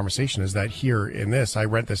part of the conversation, is that here in this, I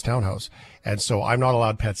rent this townhouse, and so I'm not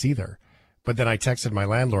allowed pets either. But then I texted my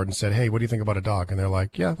landlord and said, hey, what do you think about a dog? And they're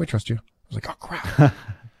like, yeah, we trust you. I was like, oh, crap.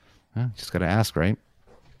 Just got to ask, right?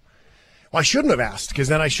 Well, I shouldn't have asked, because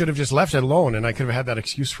then I should have just left it alone, and I could have had that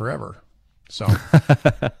excuse forever. So,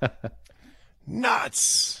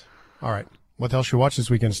 nuts. All right. What else should we watch this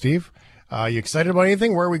weekend, Steve? You excited about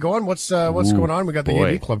anything? Where are we going? What's going on? We got the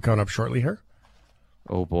AV Club coming up shortly here.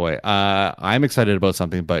 Oh, boy. I'm excited about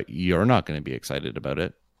something, but you're not going to be excited about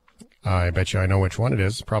it. I bet you I know which one it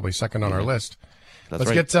is. Probably second on our list. That's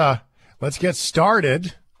right. Let's get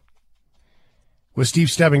started with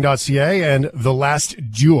SteveStebbing.ca and The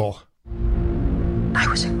Last Duel. I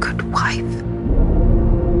was a good wife.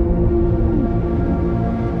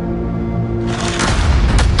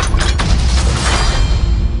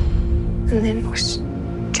 And then was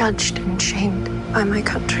judged and shamed by my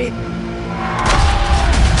country.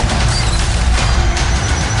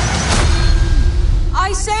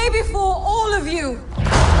 I say before all of you,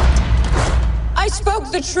 I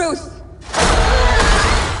spoke the truth.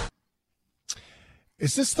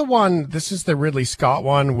 Is this the one? This is the Ridley Scott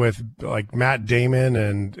one with like Matt Damon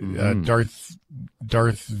and Darth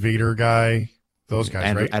Vader guy. Those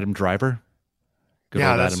guys, right? Adam Driver. Good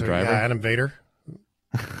old Adam Driver. Yeah, Adam Vader.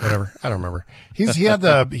 Whatever. I don't remember. He had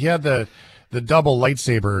the double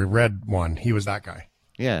lightsaber red one. He was that guy.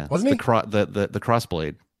 Yeah, wasn't he? The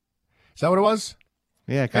crossblade. Is that what it was?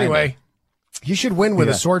 Yeah. Kinda. Anyway, He should win with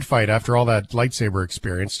a sword fight after all that lightsaber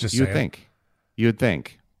experience. Just You'd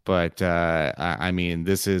think. But, I mean,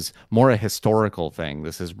 this is more a historical thing.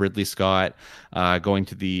 This is Ridley Scott going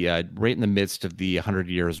to the right in the midst of the 100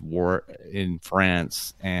 Years' War in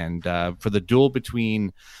France. And for the duel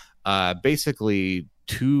between basically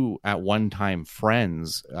two at one time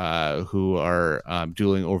friends who are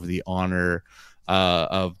dueling over the honor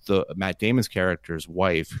of the Matt Damon's character's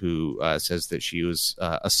wife, who says that she was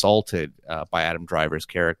assaulted by Adam Driver's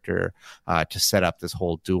character to set up this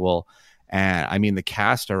whole duel. And I mean, the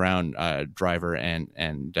cast around Driver and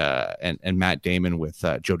Matt Damon with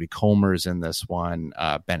Jodie Comer's in this one,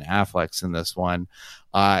 Ben Affleck's in this one.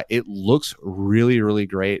 It looks really, really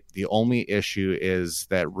great. The only issue is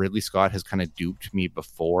that Ridley Scott has kind of duped me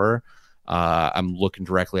before. I'm looking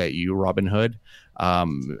directly at you, Robin Hood,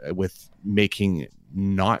 with making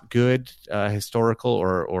not good historical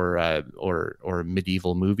or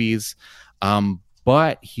medieval movies.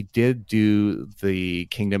 But he did do the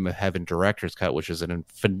Kingdom of Heaven director's cut, which is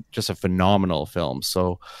just a phenomenal film.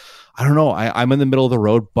 So I don't know. I'm in the middle of the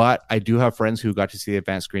road, but I do have friends who got to see the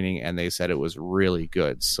advanced screening and they said it was really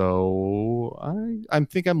good. So I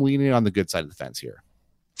think I'm leaning on the good side of the fence here.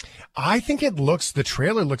 I think the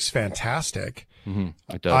trailer looks fantastic.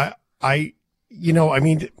 Mm-hmm. It does. I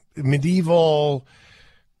mean, medieval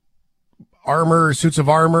armor, suits of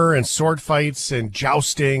armor, and sword fights, and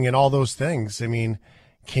jousting, and all those things. I mean,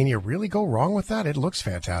 can you really go wrong with that? It looks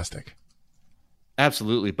fantastic.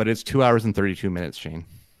 Absolutely, but it's 2 hours and 32 minutes, Shane.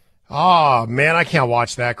 Oh, man, I can't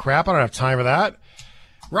watch that crap. I don't have time for that.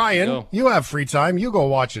 Ryan, you have free time. You go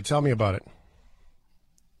watch it. Tell me about it.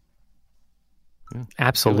 Yeah,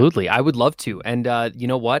 absolutely. I would love to. And you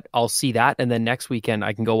know what? I'll see that, and then next weekend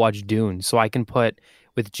I can go watch Dune. So I can put,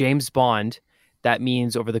 with James Bond, that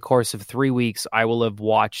means over the course of 3 weeks, I will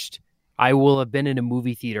have been in a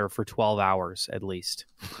movie theater for 12 hours at least.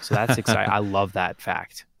 So that's exciting. I love that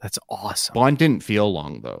fact. That's awesome. Bond didn't feel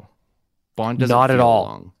long, though. Bond doesn't Not feel at all.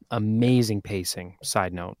 long. Amazing pacing.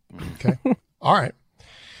 Side note. Okay. All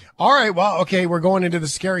right. Well, okay. We're going into the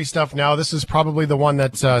scary stuff now. This is probably the one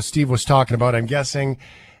that Steve was talking about, I'm guessing.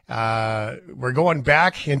 We're going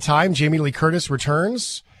back in time. Jamie Lee Curtis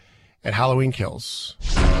returns at Halloween Kills.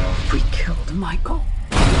 We killed Michael.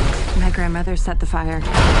 My grandmother set the fire.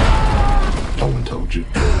 No one told you.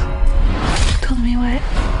 Told me what?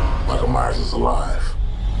 Michael Myers is alive.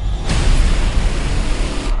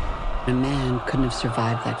 A man couldn't have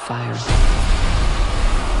survived that fire.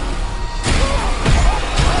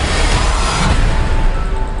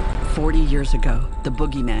 "40 years ago, the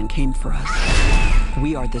boogeyman came for us.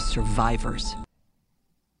 We are the survivors."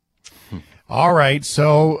 All right,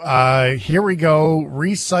 so here we go.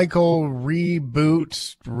 Recycle,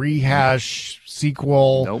 reboot, rehash,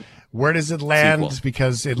 sequel. Nope. Where does it land? Sequel.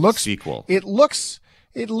 Because it looks Sequel. It looks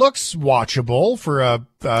watchable for a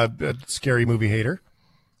scary movie hater.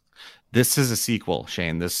 This is a sequel,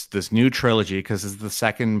 Shane. This new trilogy, because it's the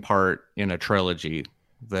second part in a trilogy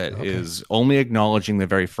that is only acknowledging the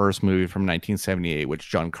very first movie from 1978, which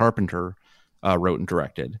John Carpenter wrote and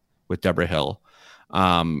directed with Deborah Hill.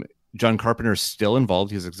 John Carpenter is still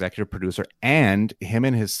involved. He's executive producer, and him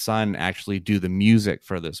and his son actually do the music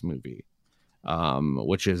for this movie,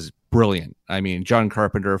 which is brilliant. I mean, John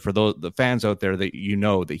Carpenter, for the fans out there that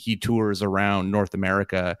that he tours around North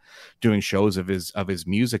America doing shows of his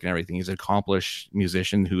music and everything. He's an accomplished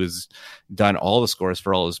musician who has done all the scores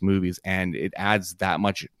for all his movies, and it adds that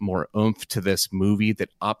much more oomph to this movie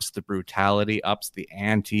that ups the brutality, ups the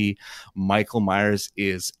ante. Michael Myers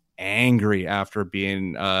is angry after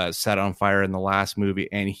being set on fire in the last movie,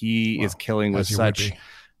 and he is killing with such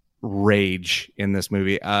rage in this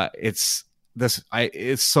movie. It's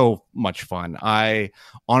so much fun. I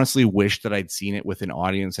honestly wish that I'd seen it with an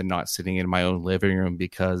audience and not sitting in my own living room,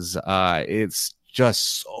 because it's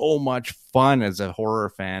just so much fun as a horror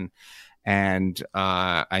fan. And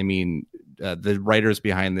I mean, the writers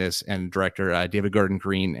behind this and director David Gordon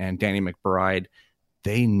Green and Danny McBride,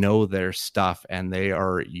 they know their stuff and they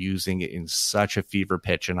are using it in such a fever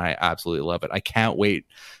pitch, and I absolutely love it. I can't wait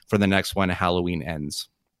for the next one, Halloween Ends.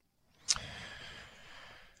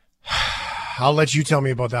 I'll let you tell me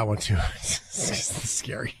about that one too. It's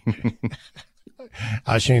scary.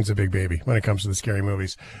 Shane's a big baby when it comes to the scary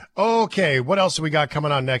movies. Okay, what else do we got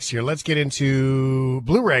coming on next year? Let's get into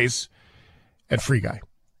Blu-rays and Free Guy.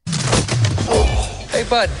 Hey,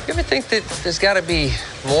 bud, you ever think that there's got to be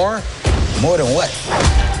more? More than what?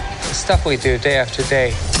 The stuff we do day after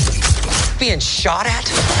day. Being shot at?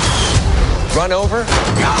 Run over?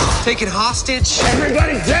 Taken hostage?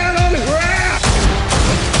 Everybody down on the ground!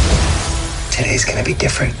 Today's gonna be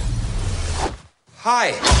different.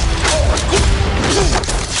 Hi.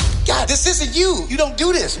 God, this isn't you. You don't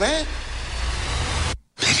do this, man.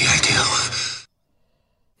 Maybe I do.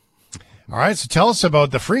 All right, so tell us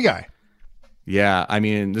about The Free Guy. Yeah, I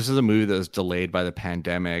mean, this is a movie that was delayed by the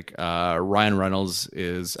pandemic. Ryan Reynolds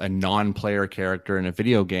is a non-player character in a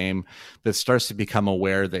video game that starts to become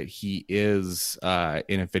aware that he is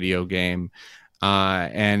in a video game.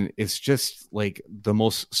 And it's just like the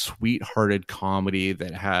most sweethearted comedy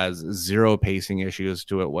that has zero pacing issues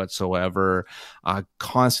to it whatsoever,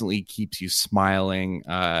 constantly keeps you smiling.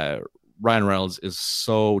 Ryan Reynolds is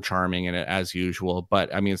so charming in it as usual,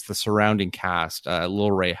 but I mean, it's the surrounding cast,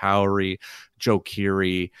 Lil Ray Howery, Joe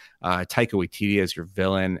Keery, Taika Waititi as your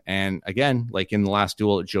villain. And again, like in The Last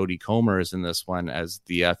Duel, Jodie Comer is in this one as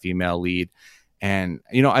the female lead. And,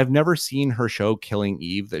 you know, I've never seen her show Killing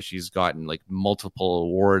Eve that she's gotten like multiple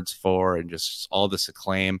awards for and just all this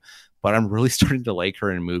acclaim, but I'm really starting to like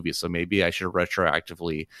her in movies. So maybe I should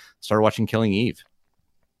retroactively start watching Killing Eve.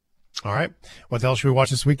 All right. What else should we watch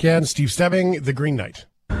this weekend? Steve Stebbing, The Green Knight.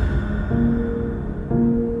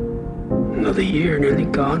 Another year nearly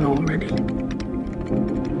gone already.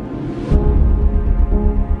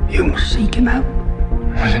 You must seek him out.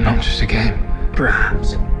 Was it not just a game?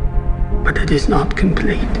 Perhaps. But it is not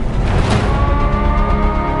complete.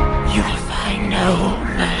 You'll find no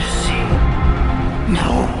mercy,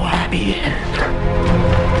 no happy end.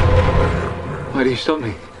 Why do you stop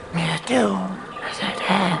me? Your doom is at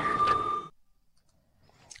hand.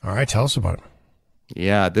 All right, tell us about it.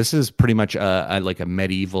 Yeah, this is pretty much like a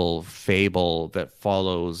medieval fable that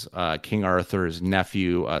follows King Arthur's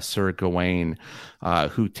nephew, Sir Gawain,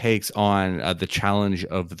 who takes on the challenge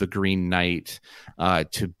of the Green Knight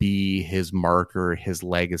to be his marker, his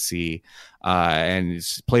legacy. And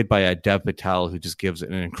it's played by Dev Patel, who just gives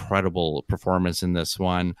an incredible performance in this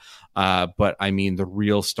one. But I mean, the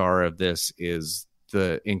real star of this is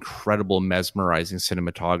the incredible, mesmerizing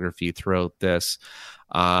cinematography throughout this.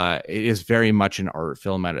 It is very much an art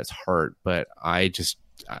film at its heart, but I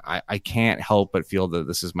can't help but feel that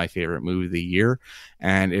this is my favorite movie of the year.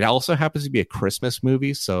 And it also happens to be a Christmas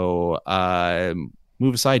movie. So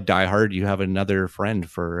move aside, Die Hard, you have another friend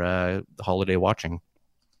for holiday watching.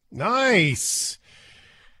 Nice.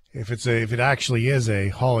 If it actually is a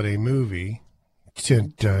holiday movie.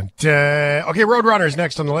 Dun, dun, dun. Okay, Roadrunner's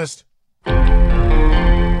next on the list.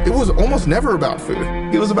 It was almost never about food.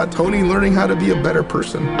 It was about Tony learning how to be a better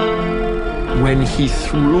person. When he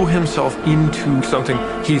threw himself into something,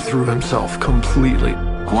 he threw himself completely.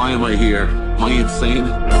 Why am I here? Am I insane?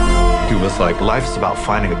 He was like, life's about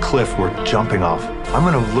finding a cliff worth jumping off. I'm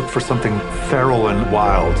going to look for something feral and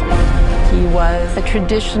wild. He was a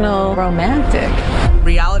traditional romantic.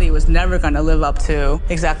 Reality was never going to live up to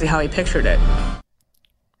exactly how he pictured it.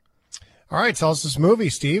 All right, tell us this movie,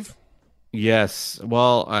 Steve. Yes.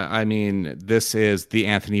 Well, I mean, this is the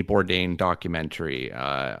Anthony Bourdain documentary.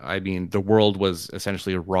 I mean, the world was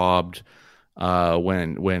essentially robbed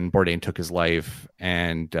when Bourdain took his life,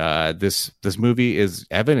 and this movie is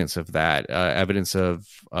evidence of that, evidence of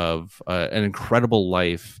an incredible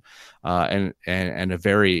life and a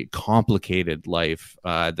very complicated life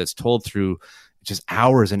that's told through just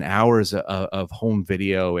hours and hours of home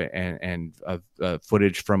video and of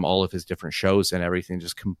footage from all of his different shows and everything,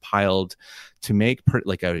 just compiled to make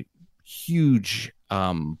like a huge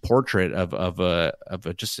portrait of a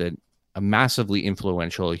massively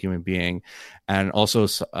influential human being, and also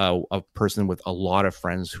a person with a lot of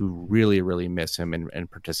friends who really, really miss him and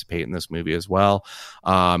participate in this movie as well.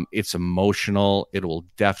 It's emotional. It will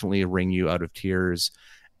definitely wring you out of tears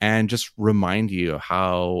and just remind you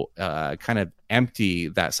how kind of empty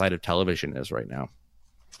that side of television is right now.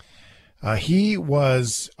 He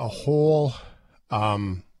was a whole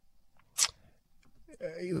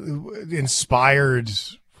inspired,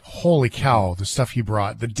 holy cow, the stuff he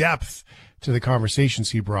brought, the depth to the conversations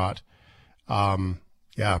he brought.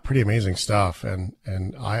 Yeah, pretty amazing stuff. And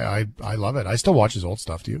I love it. I still watch his old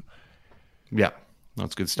stuff. Do you? Yeah,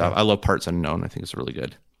 that's good stuff. Yeah. I love Parts Unknown. I think it's really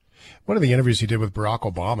good. One of the interviews he did with Barack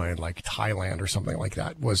Obama in like Thailand or something like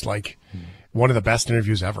that was like one of the best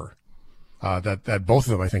interviews ever. That both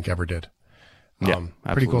of them I think ever did. Yeah,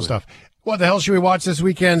 pretty cool stuff. What the hell should we watch this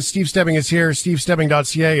weekend? Steve Stebbing is here.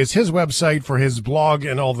 SteveStebbing.ca is his website for his blog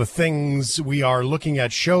and all the things. We are looking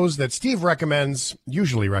at shows that Steve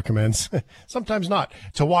usually recommends, sometimes not,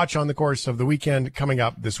 to watch on the course of the weekend coming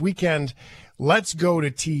up this weekend. Let's go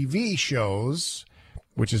to TV shows,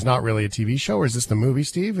 which is not really a TV show. Or is this the movie,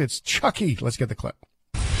 Steve? It's Chucky. Let's get the clip.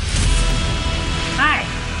 Hi,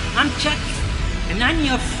 I'm Chucky, and I'm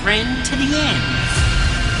your friend to the end.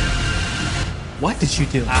 What did you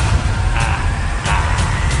do?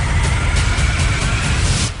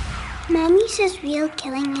 Mommy says real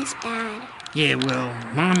killing is bad. Yeah,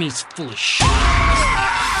 well, Mommy's full of shit.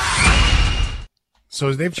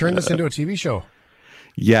 So they've turned this into a TV show.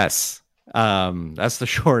 Yes. That's the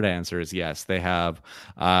short answer is yes, they have.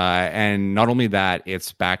 And not only that,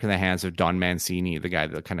 it's back in the hands of Don Mancini, the guy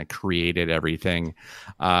that kind of created everything.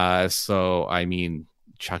 So, I mean,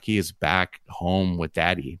 Chucky is back home with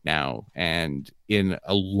Daddy now and in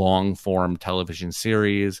a long form television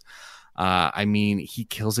series. I mean, he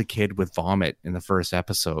kills a kid with vomit in the first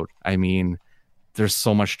episode. I mean, there's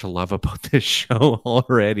so much to love about this show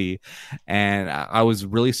already. And I was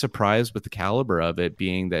really surprised with the caliber of it,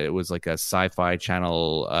 being that it was like a Sci-Fi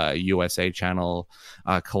Channel, USA Channel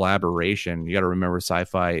collaboration. You got to remember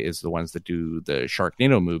Sci-Fi is the ones that do the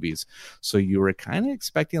Sharknado movies. So you were kind of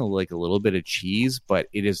expecting like a little bit of cheese, but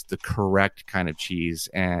it is the correct kind of cheese.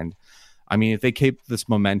 And I mean, if they keep this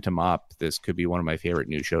momentum up, this could be one of my favorite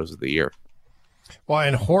new shows of the year. Well,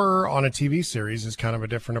 and horror on a TV series is kind of a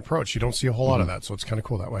different approach. You don't see a whole lot of that, so it's kind of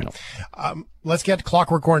cool that way. No. Let's get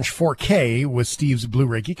Clockwork Orange 4K with Steve's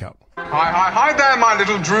Blu-ray Geek Out. Hi there, my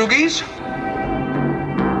little droogies.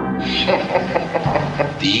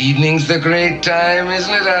 The evening's the great time,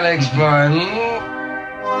 isn't it, Alex Boy?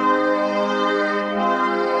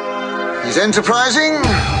 He's enterprising,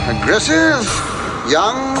 aggressive,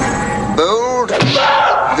 young, bold,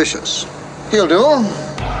 vicious. He'll do.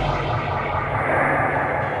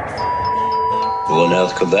 Who on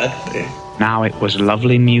earth could that be? Now it was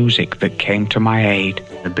lovely music that came to my aid.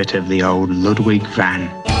 A bit of the old Ludwig van.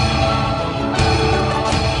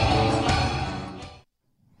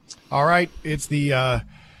 All right, it's the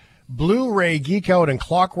Blu-ray Geek Out and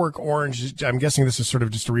Clockwork Orange. I'm guessing this is sort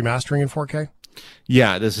of just a remastering in 4K?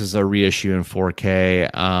 Yeah, this is a reissue in 4K.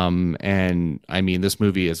 And I mean, this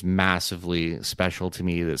movie is massively special to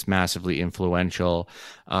me. It's massively influential.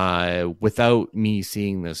 Without me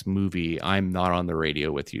seeing this movie, I'm not on the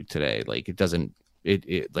radio with you today. Like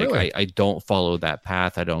really? I don't follow that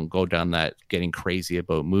path. I don't go down that getting crazy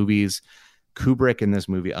about movies. Kubrick in this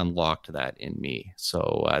movie unlocked that in me.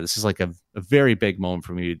 So this is like a very big moment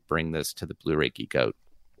for me to bring this to the Blu-ray Geek Out.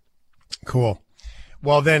 Cool.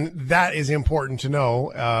 Well, then that is important to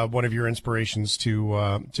know. One of your inspirations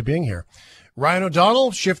to being here. Ryan O'Donnell,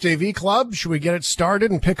 Shift AV Club. Should we get it started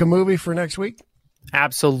and pick a movie for next week?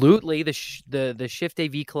 Absolutely. The Shift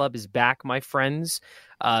AV Club is back, my friends.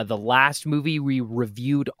 The last movie we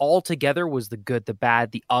reviewed all together was The Good, the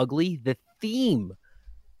Bad, the Ugly. The theme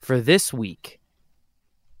for this week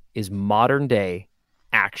is modern day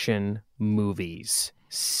action movies.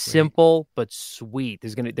 Simple but sweet.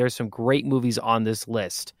 There's some great movies on this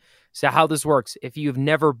list. So how this works, if you've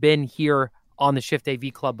never been here on the Shift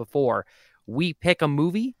AV Club before, we pick a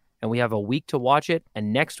movie and we have a week to watch it.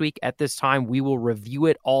 And next week at this time, we will review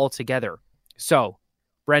it all together. So,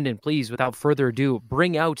 Brendan, please, without further ado,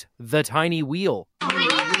 bring out the tiny wheel. Tiny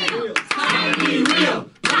wheel, tiny wheel,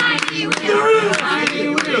 tiny wheel, tiny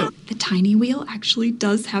wheel. The tiny wheel actually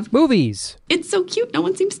does have movies. It's so cute, no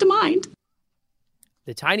one seems to mind.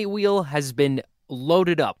 The tiny wheel has been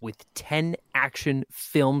loaded up with 10 action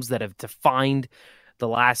films that have defined the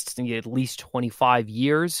last at least 25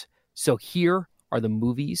 years. So here are the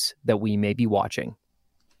movies that we may be watching.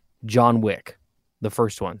 John Wick, the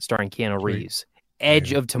first one, starring Keanu Reeves.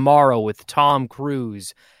 Edge of Tomorrow with Tom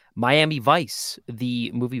Cruise. Miami Vice,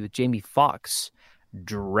 the movie with Jamie Foxx.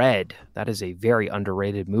 Dread, that is a very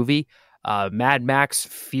underrated movie. Mad Max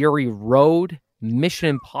Fury Road. Mission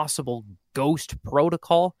Impossible Ghost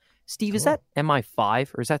Protocol. Steve, is that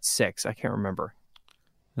MI5 or is that 6? I can't remember.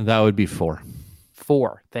 That would be 4.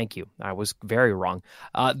 4. Thank you. I was very wrong.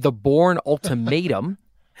 The Bourne Ultimatum.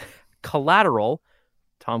 Collateral.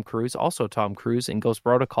 Tom Cruise in Ghost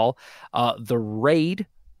Protocol. The Raid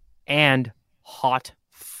and Hot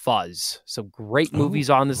Fuzz. So great movies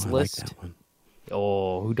on this list. Like that one.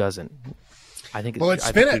 Oh, who doesn't? I think. Let's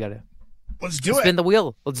spin it. Let's do it. Spin the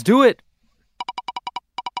wheel. Let's do it.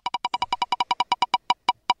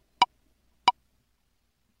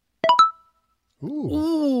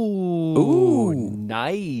 Ooh,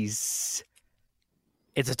 nice.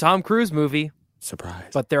 It's a Tom Cruise movie. Surprise.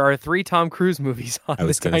 But there are 3 Tom Cruise movies on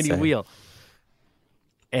the tiny wheel.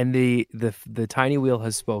 And the tiny wheel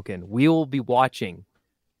has spoken. We will be watching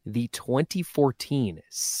the 2014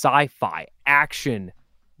 sci-fi action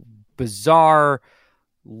bizarre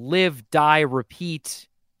live, die, repeat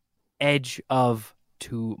Edge of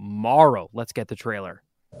Tomorrow. Let's get the trailer.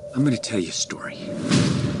 I'm going to tell you a story.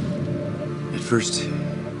 At first,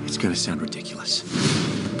 it's going to sound ridiculous.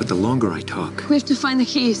 But the longer I talk, We have to find the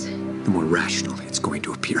keys. the more rational it's going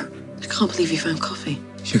to appear. I can't believe you found coffee.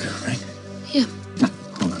 Sugar, right? Yeah.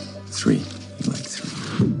 Hold on. 3. You like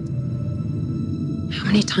 3.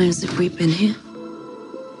 many times have we been here?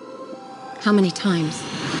 How many times?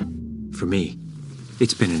 For me,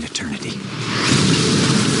 it's been an eternity.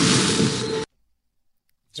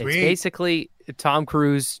 It's basically Tom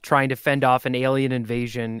Cruise trying to fend off an alien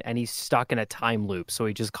invasion, and he's stuck in a time loop. So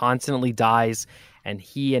he just constantly dies, and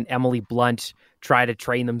he and Emily Blunt try to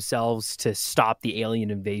train themselves to stop the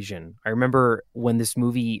alien invasion. I remember when this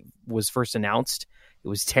movie was first announced, it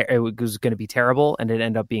was going to be terrible, and it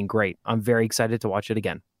ended up being great. I'm very excited to watch it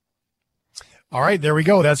again. All right, there we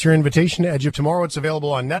go. That's your invitation to Edge of Tomorrow. It's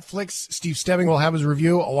available on Netflix. Steve Stebbing will have his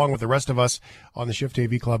review along with the rest of us on the Shift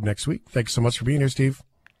AV Club next week. Thanks so much for being here, Steve.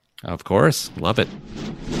 Of course. Love it.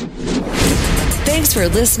 Thanks for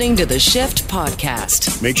listening to the Shift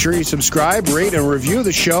Podcast. Make sure you subscribe, rate, and review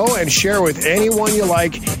the show and share with anyone you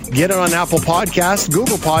like. Get it on Apple Podcasts,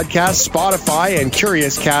 Google Podcasts, Spotify, and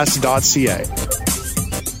CuriousCast.ca.